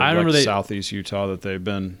what I heard. I remember southeast Utah that they've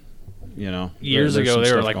been, years there's ago some they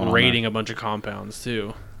were stuff like going on raiding there. a bunch of compounds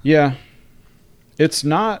too. Yeah, it's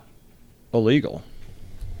not illegal.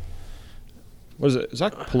 What is it? Is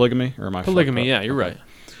that polygamy or am I Polygamy? fucked up? Yeah, you're right.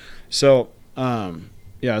 So,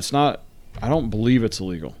 it's not. I don't believe it's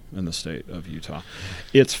illegal in the state of Utah.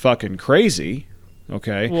 It's fucking crazy.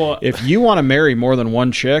 Okay. Well, if you want to marry more than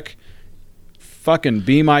one chick, fucking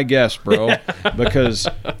be my guest, bro. Because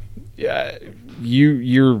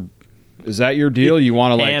you're is that your deal? You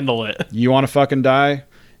want to handle it? You want to fucking die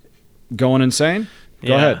going insane?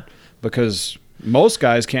 Go ahead. Because most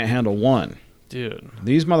guys can't handle one. Dude.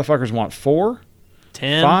 These motherfuckers want 4,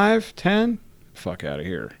 10, 5, 10. Fuck out of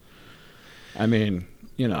here. I mean,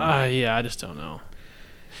 yeah, I just don't know.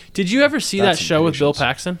 Did you ever see that show with Bill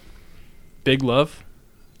Paxton? Big Love?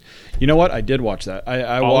 You know what? I did watch that.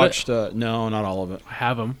 I All of watched. No, not all of it. I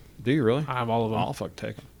have them. Do you really? I have all of them. I'll fucking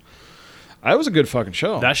take them. That was a good fucking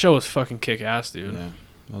show. That show was fucking kick ass, dude. Yeah.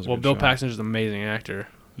 That was a Well, good Bill show. Paxton's an amazing actor.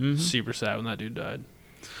 Mhm. Super sad when that dude died.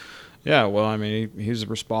 Yeah, well, I mean, he's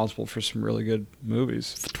responsible for some really good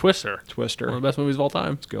movies. Twister. Twister. One of the best movies of all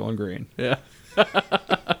time. It's Going Green. Yeah.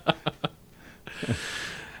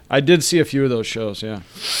 I did see a few of those shows, yeah.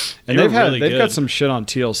 And They were they've really got good. some shit on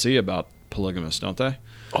TLC about polygamists, don't they?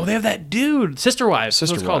 Oh, they have that dude. Sister Wives.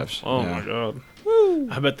 That's what Sister it's called. Wives, Oh, yeah. my God. Woo.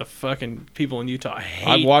 I bet the fucking people in Utah hate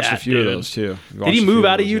I've watched that a few dude. of those too. Did he move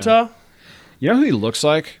out of Utah? You know who he looks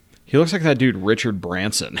like? He looks like that dude Richard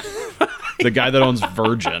Branson, the guy that owns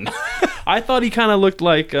Virgin. I thought he kind of looked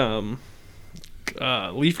like Leif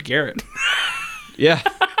Garrett. Yeah.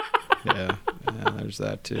 Yeah, there's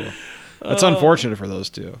that too. That's unfortunate for those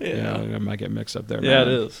two. Yeah. I might get mixed up there. Yeah, man.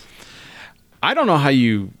 it is. I don't know how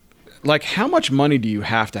you, like, how much money do you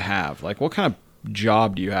have to have? Like, what kind of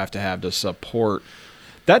job do you have to support?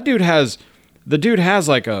 That dude has,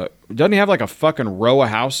 like doesn't he have like a fucking row of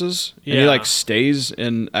houses? And he Yeah. like stays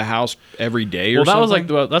in a house every day or Well, that something?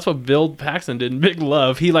 was like that's what Bill Paxton did in Big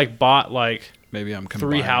Love. He like bought like Maybe I'm 3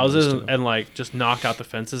 combining houses those two. and like just knocked out the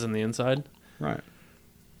fences on the inside. Right.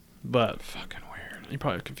 But Fucking weird. you're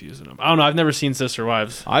probably confusing them. I don't know. I've never seen Sister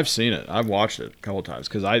Wives. I've seen it. I've watched it a couple times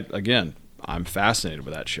because I'm fascinated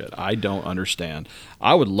with that shit. I don't understand.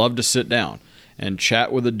 I would love to sit down and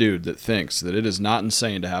chat with a dude that thinks that it is not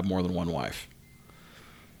insane to have more than one wife.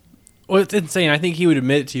 Well, it's insane. I think he would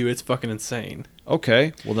admit it to you. It's fucking insane.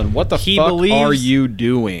 Okay, well then what the fuck are you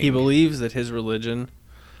doing? He believes that his religion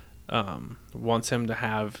wants him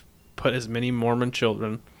to put as many Mormon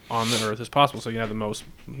children on the earth as possible, so you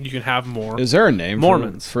can have more. Is there a name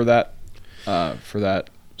Mormons for that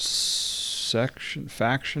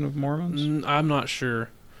faction of Mormons? I'm not sure.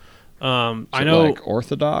 I know like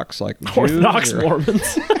Orthodox, like Orthodox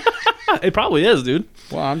Mormons. It probably is, dude.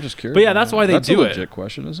 Well, I'm just curious. But yeah, that's why they do it. That's a legit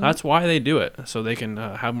question, isn't it? That's why they do it, so they can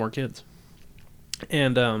have more kids.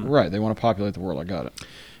 And right, they want to populate the world. I got it.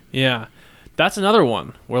 Yeah, that's another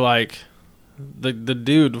one where like the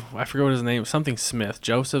dude, I forget what his name, something Smith,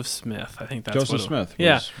 Joseph Smith. I think that's Joseph Smith.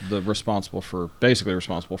 Was responsible for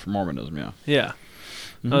Mormonism. Yeah. Yeah.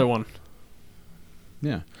 Mm-hmm. Another one.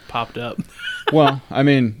 Yeah. Popped up. Well, I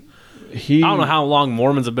mean, I don't know how long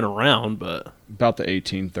Mormons have been around, but about the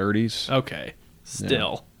 1830s. Okay.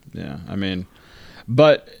 Still. Yeah. I mean,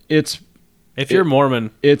 but if you're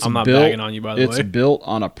Mormon, I'm not bagging on you, by the way. It's built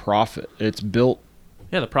on a prophet. It's built.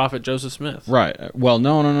 Yeah, the prophet Joseph Smith. Right. Well,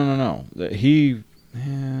 no. He.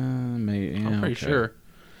 I'm pretty sure.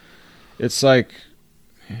 It's like,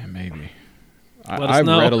 maybe. I've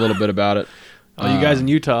read a little bit about it. Oh, you guys in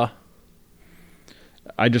Utah.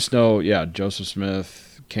 I just know, Joseph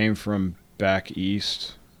Smith came from back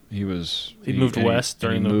east. He moved west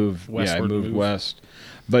during the westward move. He moved west.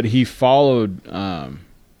 But he followed,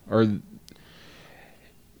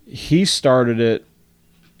 he started it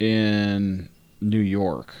in New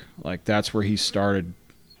York. Like, that's where he started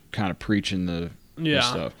kind of preaching the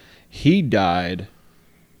stuff. He died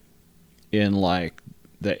in, like,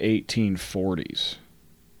 the 1840s.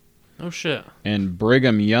 Oh, shit. And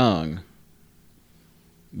Brigham Young,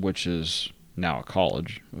 which is now a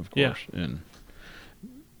college, of course. And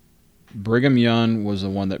Brigham Young was the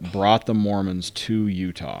one that brought the Mormons to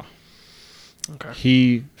Utah. Okay.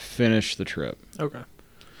 He finished the trip. Okay.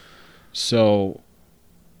 So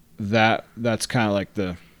that's kind of like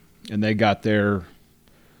and they got there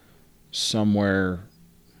somewhere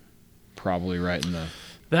probably right in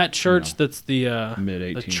that church that's the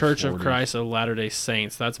mid-1840s. The Church of Christ of Latter-day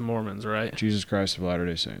Saints. That's Mormons, right? Jesus Christ of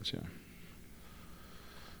Latter-day Saints, yeah.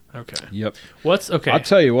 Okay. Yep. Okay. I'll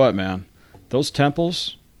tell you what, man. Those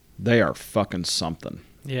temples, they are fucking something.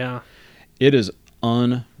 Yeah. It is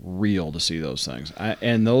unreal to see those things.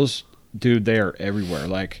 And those, dude, they are everywhere.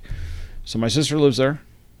 Like, so my sister lives there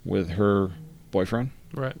with her boyfriend.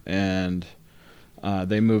 Right. And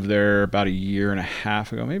they moved there about a year and a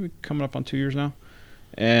half ago, maybe coming up on 2 years now.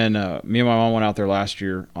 And me and my mom went out there last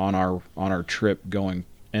year on our trip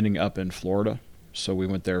ending up in Florida. So we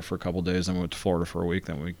went there for a couple of days, then we went to Florida for a week,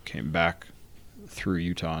 then we came back through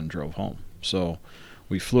Utah and drove home. So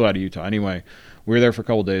we flew out of Utah. Anyway, we were there for a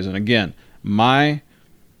couple of days, and again, my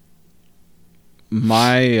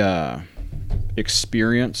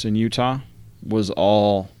experience in Utah was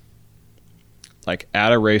all like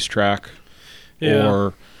at a racetrack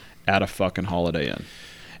or at a fucking Holiday Inn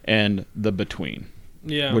and the between.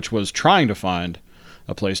 Yeah. Which was trying to find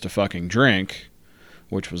a place to fucking drink,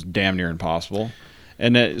 which was damn near impossible.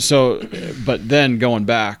 And but then going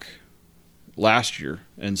back last year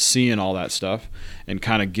and seeing all that stuff and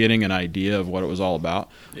kind of getting an idea of what it was all about,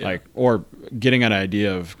 or getting an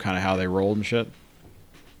idea of kind of how they rolled and shit.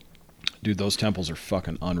 Dude, those temples are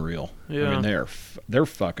fucking unreal. Yeah. I mean, they're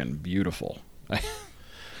fucking beautiful.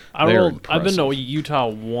 I've been to Utah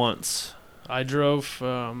once. I drove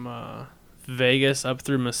from Vegas up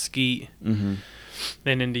through Mesquite and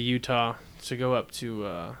into Utah to go up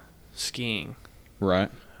to skiing.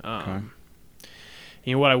 Right. Okay.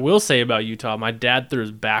 You know what I will say about Utah? My dad threw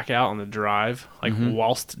his back out on the drive,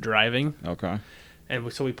 whilst driving. Okay.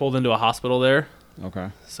 And so we pulled into a hospital there. Okay.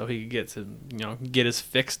 So he could get his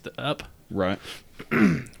fixed up. Right.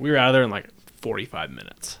 We were out of there in like 45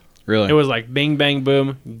 minutes. Really? It was like bing, bang,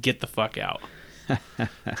 boom, get the fuck out. All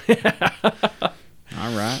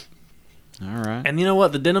right. And you know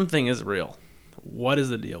what? The denim thing is real. What is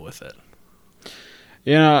the deal with it?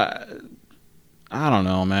 You know, I don't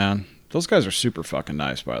know, man. Those guys are super fucking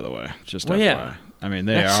nice, by the way. Just FYI. Yeah. I mean,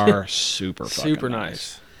 they are super fucking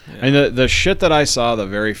nice. Yeah. And the shit that I saw the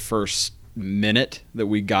very first minute that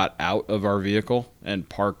we got out of our vehicle and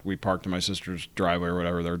we parked in my sister's driveway or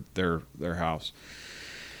whatever, their house.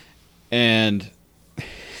 And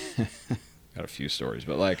got a few stories,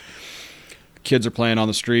 but like kids are playing on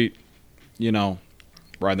the street, riding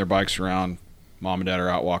their bikes around. Mom and dad are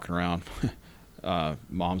out walking around.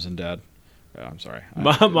 Moms and dad. I'm sorry.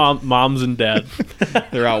 Moms and dad.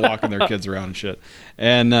 They're out walking their kids around and shit.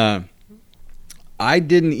 And I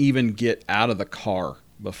didn't even get out of the car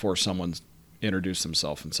before someone introduced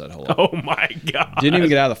himself and said hello. Oh my God. Didn't even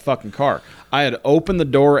get out of the fucking car. I had opened the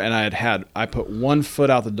door and I put one foot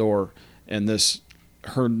out the door, and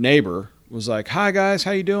her neighbor was like, "Hi guys,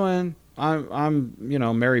 how you doing? I'm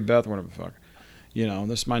Mary Beth, whatever the fuck.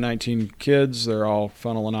 This is my 19 kids. They're all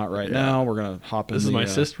funneling out right now. We're gonna hop in. This is my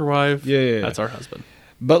sister wife. Yeah. That's our husband."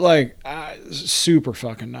 But like, super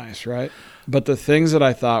fucking nice, right? But the things that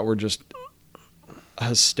I thought were just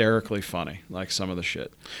hysterically funny, like some of the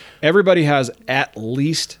shit. Everybody has at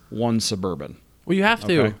least one Suburban. Well, you have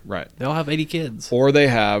to. Okay? Right. They all have 80 kids. Or they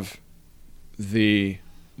have the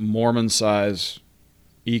Mormon size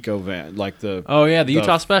eco van, like the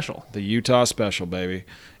Utah Special. The Utah Special, baby.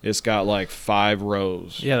 It's got like 5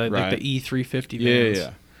 rows. Yeah, right? like the E350 vans.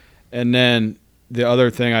 Yeah. And then the other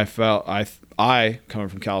thing I felt I coming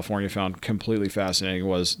from California found completely fascinating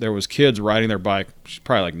was there was kids riding their bike, she's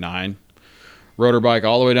probably like 9, rode her bike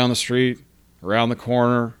all the way down the street, around the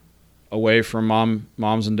corner, away from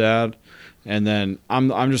moms and dad, and then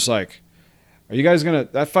I'm just like, are you guys gonna?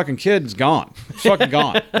 That fucking kid's gone. It's fucking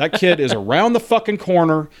gone. That kid is around the fucking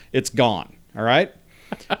corner. It's gone. All right.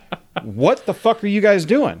 What the fuck are you guys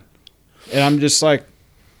doing? And I'm just like,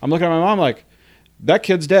 I'm looking at my mom like, that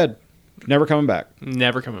kid's dead. Never coming back.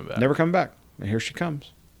 Never coming back. Never coming back. And here she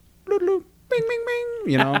comes. Bing, bing,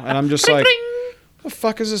 bing. And I'm just like, what the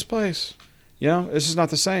fuck is this place? This is not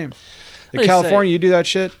the same. In California, you do that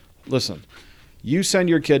shit. Listen, you send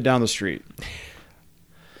your kid down the street.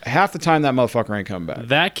 Half the time, that motherfucker ain't coming back.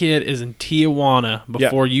 That kid is in Tijuana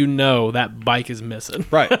before you know that bike is missing.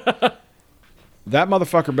 Right. That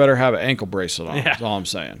motherfucker better have an ankle bracelet on. Yeah. That's all I'm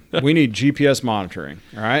saying. We need GPS monitoring.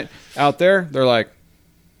 All right. Out there, they're like,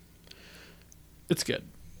 it's good.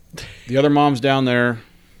 The other mom's down there.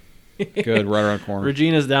 Good, right around the corner.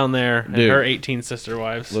 Regina's down there, and her 18 sister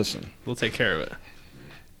wives. Listen. We'll take care of it.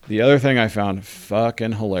 The other thing I found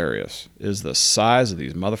fucking hilarious is the size of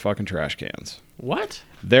these motherfucking trash cans. What?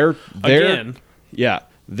 They're Again? Yeah.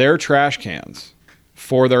 Their trash cans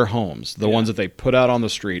for their homes, the ones that they put out on the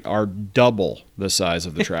street, are double the size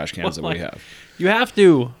of the trash cans that we have. You have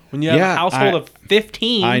to. When you have a household of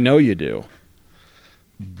 15. I know you do.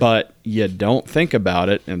 But you don't think about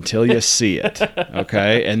it until you see it,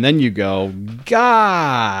 okay? And then you go,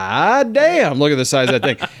 God damn, look at the size of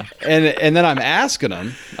that thing. And then I'm asking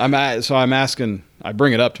them. I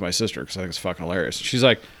bring it up to my sister because I think it's fucking hilarious. She's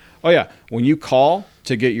like, oh, yeah, when you call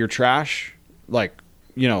to get your trash, like,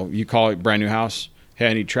 you call a brand new house, hey,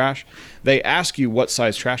 I need trash, they ask you what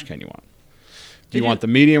size trash can you want. Do you want the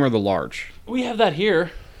medium or the large? We have that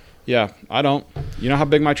here. Yeah, I don't. You know how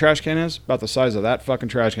big my trash can is? About the size of that fucking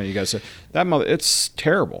trash can. You guys say it's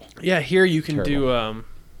terrible. Yeah, here you can do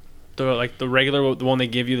the regular, the one they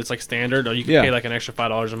give you that's like standard, or you can pay like an extra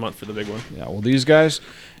 $5 a month for the big one. Yeah, well, these guys,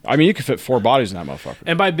 I mean, you can fit 4 bodies in that motherfucker.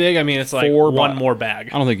 And by big, I mean it's like one more bag.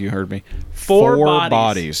 I don't think you heard me. 4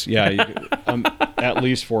 bodies. Yeah, at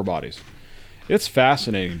least 4 bodies. It's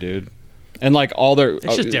fascinating, dude. And like all their,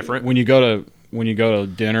 it's just different. When you go to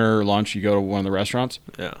dinner or lunch, you go to one of the restaurants.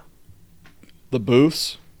 Yeah. The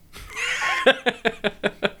booths.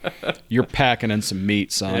 You're packing in some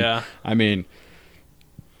meat, son. Yeah. I mean,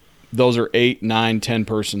 those are 8, 9, 10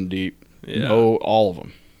 person deep. Yeah. Oh, all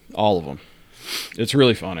of them. It's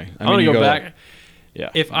really funny. I want to go back. Yeah.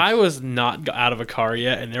 If I was not out of a car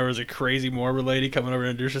yet and there was a crazy Mormon lady coming over to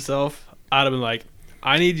introduce herself, I'd have been like,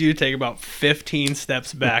 I need you to take about 15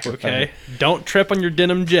 steps back, okay? Right. Don't trip on your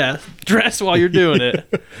denim dress while you're doing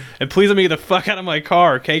it. And please let me get the fuck out of my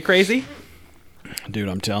car, okay, crazy? Dude,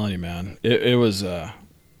 I'm telling you, man. It was an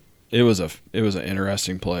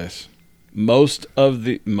interesting place. Most of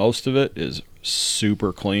it is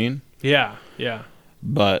super clean. Yeah.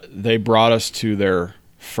 But they brought us to their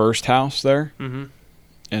first house there. Mm-hmm.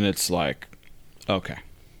 And it's like, okay.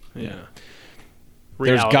 Yeah.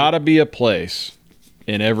 There's got to be a place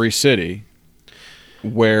in every city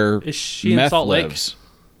where meth lives,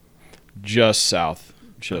 just south.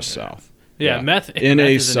 Yeah, meth in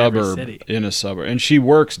a is suburb. In a suburb, and she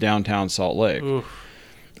works downtown Salt Lake. Oof.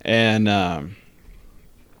 And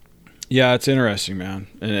yeah, it's interesting, man.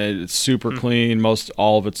 And it's super clean.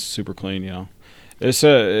 All of it's super clean. It's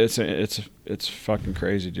fucking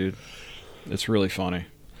crazy, dude. It's really funny.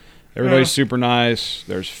 Everybody's super nice.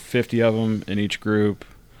 There's 50 of them in each group.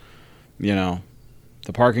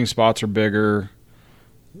 The parking spots are bigger.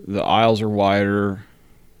 The aisles are wider.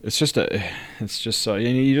 It's just so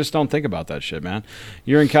you just don't think about that shit, man.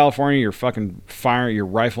 You're in California, you're fucking firing, you're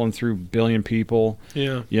rifling through billion people.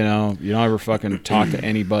 Yeah. You don't ever fucking talk to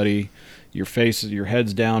anybody. Your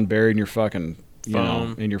head's down, buried in your fucking,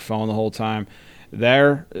 in your phone the whole time.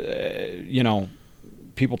 There,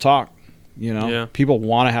 people talk. You know, Yeah. people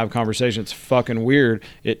want to have conversations. It's fucking weird.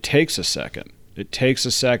 It takes a second. It takes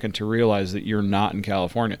a second to realize that you're not in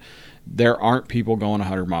California. There aren't people going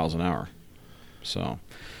 100 miles an hour. So,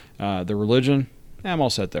 the religion, I'm all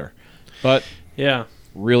set there. But Yeah.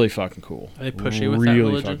 really fucking cool. Are they pushy with that really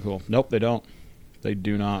religion? fucking cool. Nope, they don't. They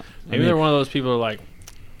do not. Maybe they're one of those people who are like,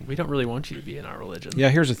 we don't really want you to be in our religion. Yeah,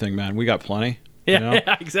 here's the thing, man. We got plenty. Yeah, you know?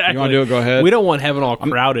 yeah, exactly. You want to do it? Go ahead. We don't want heaven all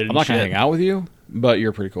crowded. I'm not gonna hang out with you, but you're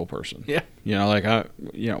a pretty cool person. Yeah. You know, like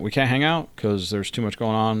we can't hang out because there's too much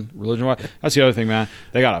going on religion-wise. That's the other thing, man.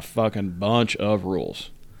 They got a fucking bunch of rules.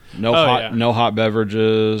 No hot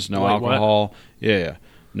beverages, no Wait, alcohol. what? Yeah.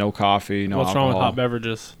 No coffee, no What's alcohol. wrong with hot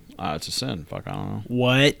beverages? It's a sin. Fuck, I don't know.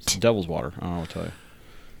 What? It's devil's water. I don't know what to tell you.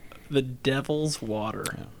 The devil's water.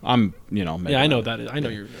 Yeah. I'm, making Yeah, I know it. that is. I know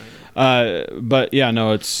you're. But yeah,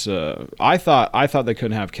 no, it's. I thought they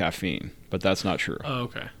couldn't have caffeine, but that's not true. Oh,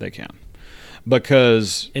 okay. They can,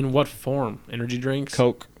 because In what form? Energy drinks?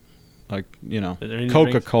 Coke, like Energy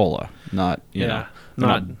Coca-Cola, not Yeah. know,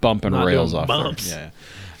 not bumping not rails doing off bumps. there.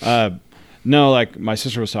 Yeah. No, like my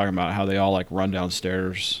sister was talking about how they all like run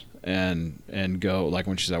downstairs and go, like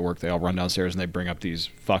when she's at work, they all run downstairs and they bring up these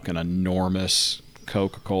fucking enormous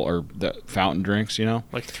Coca-Cola or the fountain drinks,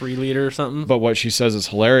 Like 3 liter or something? But what she says is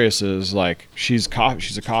hilarious is like she's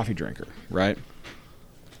a coffee drinker, right?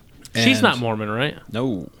 She's And- not Mormon, right?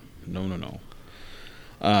 No.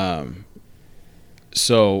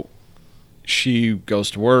 So she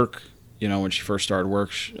goes to work, when she first started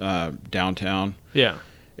work downtown. Yeah.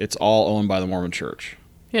 It's all owned by the Mormon Church.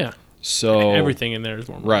 Yeah. So Everything in there is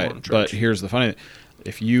Mormon. right, Mormon church. but here's the funny thing.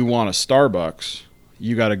 If you want a Starbucks,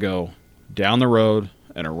 you got to go down the road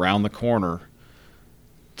and around the corner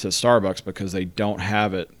to Starbucks because they don't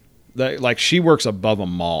have it. Like she works above a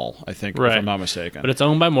mall, I think, if Right. I'm not mistaken. But it's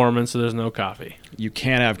owned by Mormons, so there's no coffee. You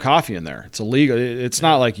can't have coffee in there. It's illegal. It's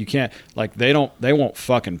not like you can't. Like they won't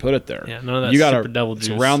fucking put it there. Yeah, none of that you gotta, super devil it's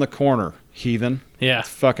juice. around the corner, heathen. Yeah.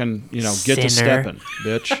 Fucking, get to Sinner. stepping,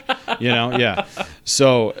 bitch. Yeah.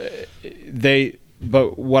 So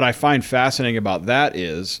but what I find fascinating about that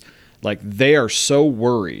is like they are so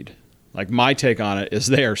worried. Like my take on it is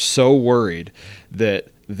they are so worried that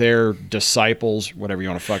their disciples, whatever you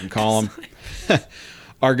want to fucking call them,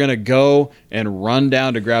 are going to go and run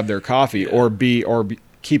down to grab their coffee or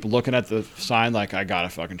keep looking at the sign like I got to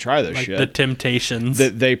fucking try this Like shit. the Temptations.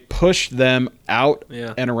 That they pushed them out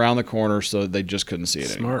Yeah. and around the corner so they just couldn't see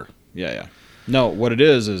it anymore. Smart. Yeah. No, what it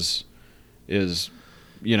is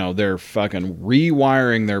they're fucking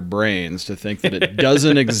rewiring their brains to think that it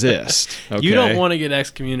doesn't exist. Okay? You don't want to get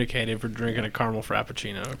excommunicated for drinking a caramel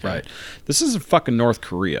frappuccino. Okay? Right. This isn't fucking North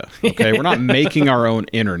Korea. Okay, we're not making our own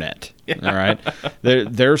internet. All right.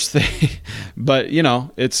 There's but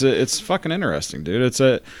it's fucking interesting, dude.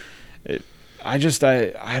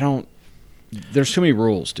 I don't. There's too many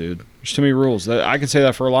rules, dude. There's too many rules. I can say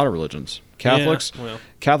that for a lot of religions. Catholics, Yeah, well.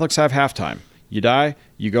 Catholics have halftime. You die,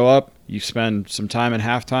 you go up, you spend some time in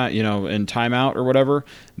halftime, in timeout or whatever.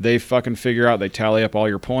 They fucking figure out, they tally up all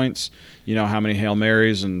your points, how many Hail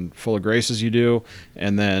Marys and full of graces you do,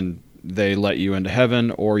 and then they let you into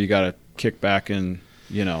heaven, or you got to kick back in,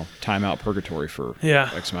 timeout purgatory for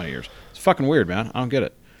X amount of years. It's fucking weird, man. I don't get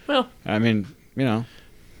it. Well, I mean,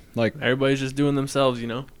 like everybody's just doing themselves,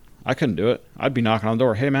 I couldn't do it. I'd be knocking on the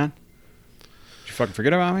door. Hey, man, did you fucking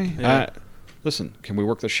forget about me? Yeah. Listen, can we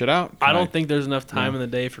work this shit out? I don't think there's enough time in the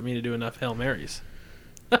day for me to do enough Hail Marys.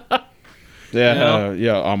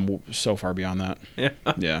 Yeah, I'm so far beyond that. Yeah.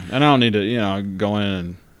 Yeah, and I don't need to, go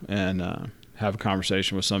in and have a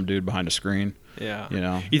conversation with some dude behind a screen. Yeah.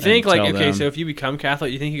 You You think and like, tell okay, them- so if you become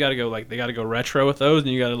Catholic, you think you got to go they got to go retro with those,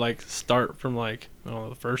 and you got to like start from like, I don't know,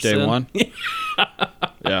 the first day sin? one.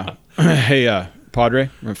 Yeah. Hey, Padre, I'm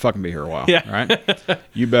gonna fucking be here a while. Yeah. All right.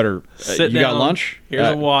 You better. Sit you got down. lunch? Here's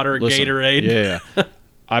a water, listen, Gatorade. Yeah.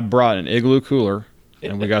 I brought an igloo cooler,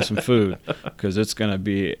 and we got some food because it's gonna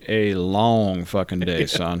be a long fucking day,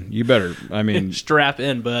 son. You better. I mean, Strap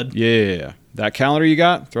in, bud. yeah. That calendar you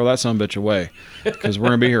got, throw that son of a bitch away because we're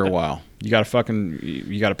gonna be here a while. You got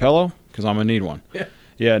you got a pillow? Because I'm gonna need one. Yeah.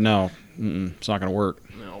 Yeah. No. It's not gonna work.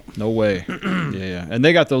 No. No way. Yeah. And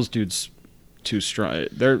they got those dudes too strong.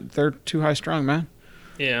 They're too high strung, man.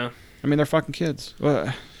 Yeah. I mean, they're fucking kids. Well,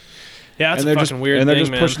 Yeah, that's and a they're fucking just weird and they're thing,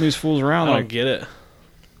 just man. pushing these fools I around. don't Like, get it.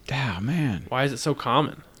 damn, man. Why is it so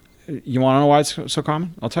common? You want to know why it's so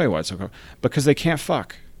common? I'll tell you why it's so common. Because they can't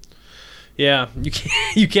fuck. Yeah,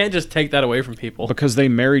 you can't just take that away from people. Because they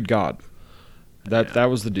married God. That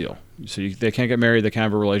was the deal. So they can't get married. They can't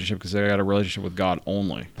have a relationship because they got a relationship with God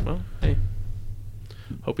only. Well, hey,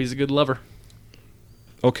 hope he's a good lover.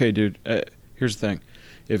 Okay, dude. Here's the thing.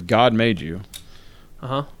 If God made you, Uh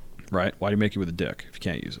huh. Right? Why do you make it with a dick if you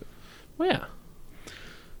can't use it? Well, yeah.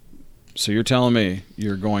 So you're telling me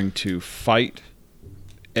you're going to fight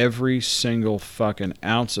every single fucking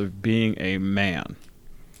ounce of being a man.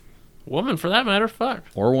 Woman, for that matter, fuck.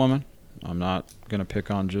 Or woman. I'm not going to pick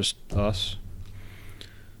on just us.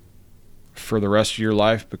 For the rest of your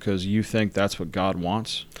life because you think that's what God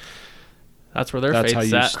wants. That's where their faith's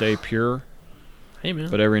faith's at. That's at. how you stay pure. Hey, man.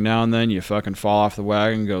 But every now and then you fucking fall off the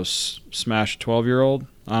wagon and go smash a 12-year-old.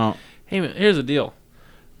 I don't... Hey, man, here's the deal.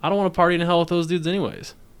 I don't want to party in hell with those dudes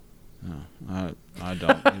anyways. No, I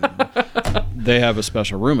don't. They have a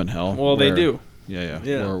special room in hell. Well, they do. Yeah.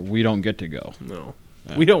 Yeah. Where we don't get to go. No.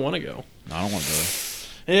 Yeah. We don't want to go. I don't want to go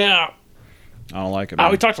there. Yeah. I don't like it,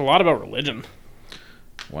 man. We talked a lot about religion.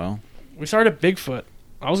 Well... We started at Bigfoot.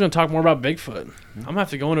 I was going to talk more about Bigfoot. I'm going to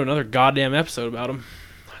have to go into another goddamn episode about him.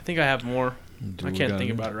 I think I have more. I can't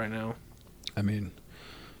think about it right now. I mean,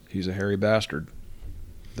 he's a hairy bastard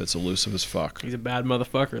that's elusive as fuck. He's a bad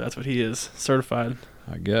motherfucker. That's what he is. Certified.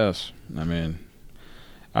 I guess. I mean,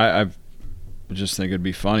 I just think it'd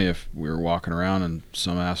be funny if we were walking around and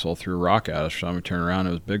some asshole threw a rock at us. So we turn around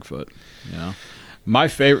and it was Bigfoot. You know? My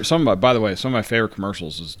favorite, by the way, some of my favorite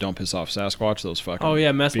commercials is "Don't Piss Off Sasquatch." Those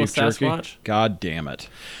fucking mess with jerky. Sasquatch. God damn it!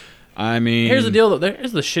 I mean, here's the deal though.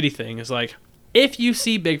 Here's the shitty thing: is like, if you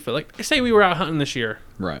see Bigfoot, like say we were out hunting this year,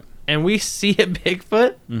 right? And we see a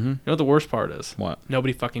Bigfoot. Mm-hmm. You know what the worst part is? What?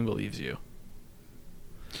 Nobody fucking believes you.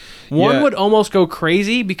 One would almost go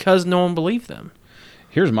crazy because no one believed them.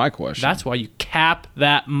 Here's my question. That's why you cap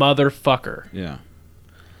that motherfucker. Yeah.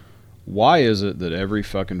 Why is it that every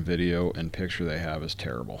fucking video and picture they have is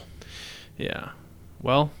terrible? Yeah.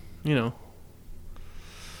 Well, you know.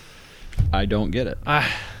 I don't get it.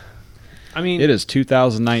 I mean... It is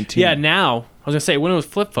 2019. Yeah, now. I was going to say, when it was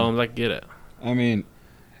flip phones, I get it. I mean,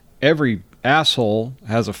 every asshole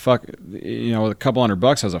has a with a couple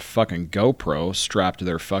 $100 has a fucking GoPro strapped to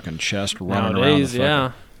their fucking chest running around the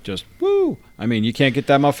fucking, just, woo! I mean, you can't get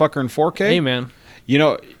that motherfucker in 4K? Hey, man. You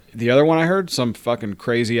know... The other one I heard, some fucking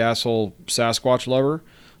crazy asshole Sasquatch lover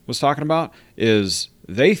was talking about, is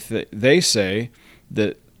they say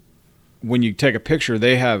that when you take a picture,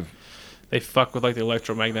 they fuck with like the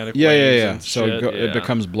electromagnetic waves. Yeah. And so shit. it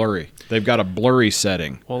becomes blurry. They've got a blurry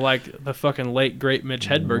setting. Well, like the fucking late great Mitch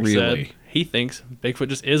Hedberg said, he thinks Bigfoot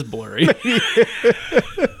just is blurry.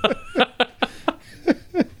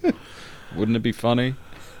 Wouldn't it be funny?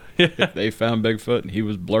 If they found Bigfoot and he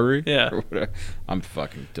was blurry, yeah, I'm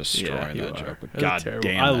fucking destroying that joke. But God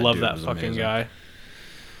damn, I love that fucking amazing. Guy.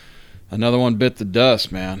 Another one bit the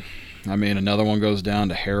dust, man. I mean, another one goes down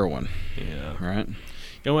to heroin. Yeah, right. You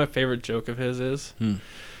know what my favorite joke of his is?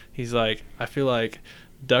 He's like, I feel like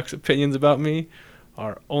Duck's opinions about me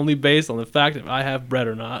are only based on the fact if I have bread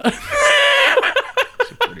or not.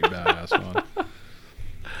 It's a pretty badass one.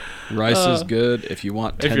 Rice is good if you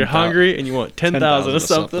want 10,000. If you're hungry and you want 10,000 of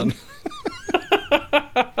something.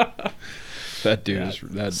 That dude is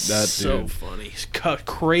that so dude. Funny. He's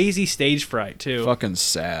crazy stage fright too. Fucking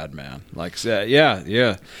sad, man. Like sad.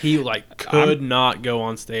 Yeah. He like could not go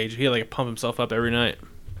on stage. He had like pump himself up every night.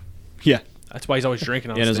 Yeah. That's why he's always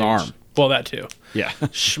drinking on in stage. his arm. Well, that too. Yeah.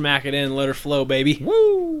 Smack it in, let her flow, baby.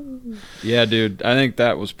 Woo. Yeah, dude. I think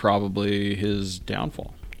that was probably his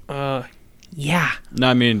downfall. Yeah. No,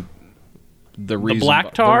 I mean the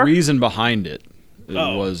black tar? The reason behind it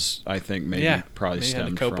was, I think, probably stemmed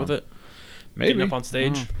had to cope from with it. Maybe getting up on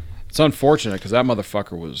stage. It's unfortunate because that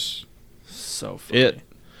motherfucker was so funny.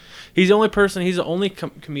 He's the only person. He's the only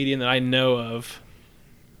comedian that I know of,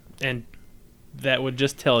 and that would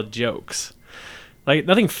just tell jokes. Like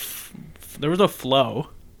nothing. There was no flow.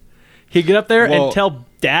 He'd get up there and tell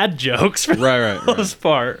dad jokes for the most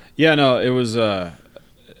part. Yeah, no, it was.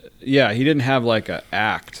 He didn't have like an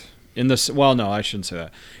act in this. Well, no, I shouldn't say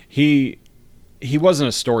that. He wasn't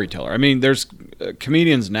a storyteller. I mean, there's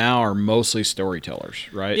comedians now are mostly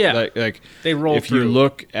storytellers, right? Yeah, like they roll. If you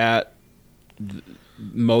look at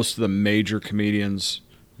most of the major comedians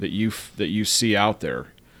that you see out there,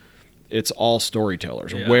 it's all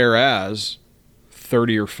storytellers. Yeah. Whereas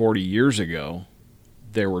 30 or 40 years ago,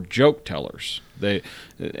 there were joke tellers.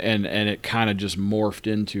 And it kind of just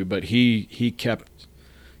morphed into. But he kept,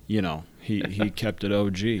 he kept it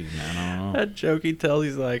OG, man. I don't know. That joke he tells,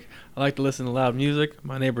 he's like, I like to listen to loud music.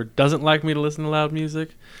 My neighbor doesn't like me to listen to loud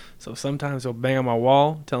music. So sometimes he'll bang on my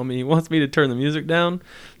wall, telling me he wants me to turn the music down.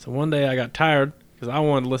 So one day I got tired because I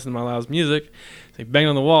wanted to listen to my loud music. So he banged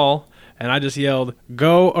on the wall, and I just yelled,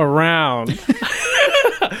 "Go around."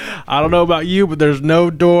 I don't know about you, but there's no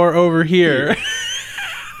door over here.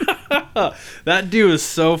 That dude is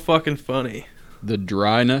so fucking funny. The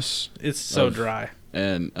dryness. It's so dry.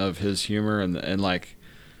 And of his humor and like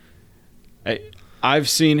I've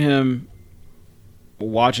seen him,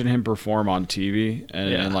 watching him perform on TV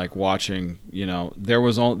and like watching, there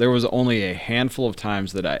was only a handful of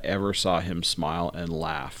times that I ever saw him smile and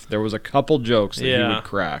laugh. There was a couple jokes that he would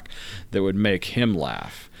crack that would make him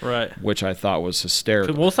laugh, right? Which I thought was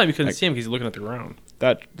hysterical. Most of the time you couldn't see him because he's looking at the ground.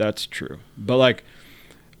 That's true. But like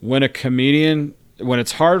when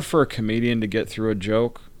it's hard for a comedian to get through a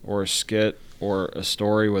joke or a skit or a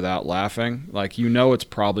story without laughing, like it's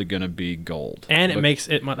probably going to be gold. And it makes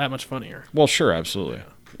it that much funnier. Well, sure, absolutely.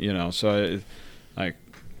 So like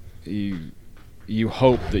you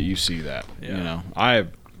hope that you see that.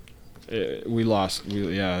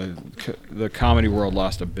 The comedy world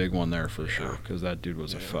lost a big one there for sure, because that dude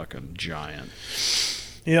was a fucking giant.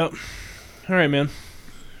 Yep. All right, man.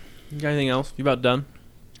 You got anything else? You about done?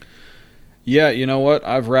 Yeah, you know what?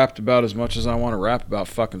 I've rapped about as much as I want to rap about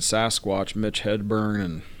fucking Sasquatch, Mitch Hedberg,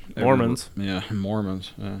 and Mormons.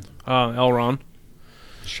 Mormons. Yeah. L. Ron.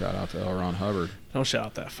 Shout out to L. Ron Hubbard. Don't shout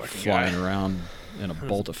out that fucking flying guy. around in a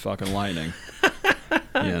bolt of fucking lightning.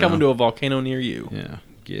 Coming to a volcano near you. Yeah.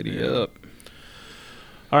 Giddy up.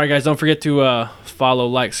 All right, guys. Don't forget to follow,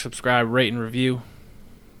 like, subscribe, rate, and review.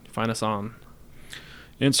 Find us on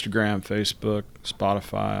Instagram, Facebook,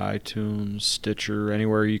 Spotify, iTunes, Stitcher,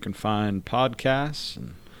 anywhere you can find podcasts.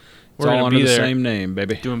 And it's all under the same name,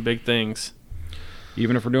 baby. Doing big things.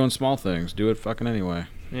 Even if we're doing small things, do it fucking anyway.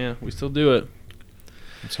 Yeah, we still do it.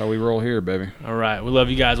 That's how we roll here, baby. All right. We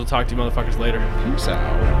love you guys. We'll talk to you motherfuckers later. Peace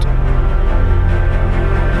out.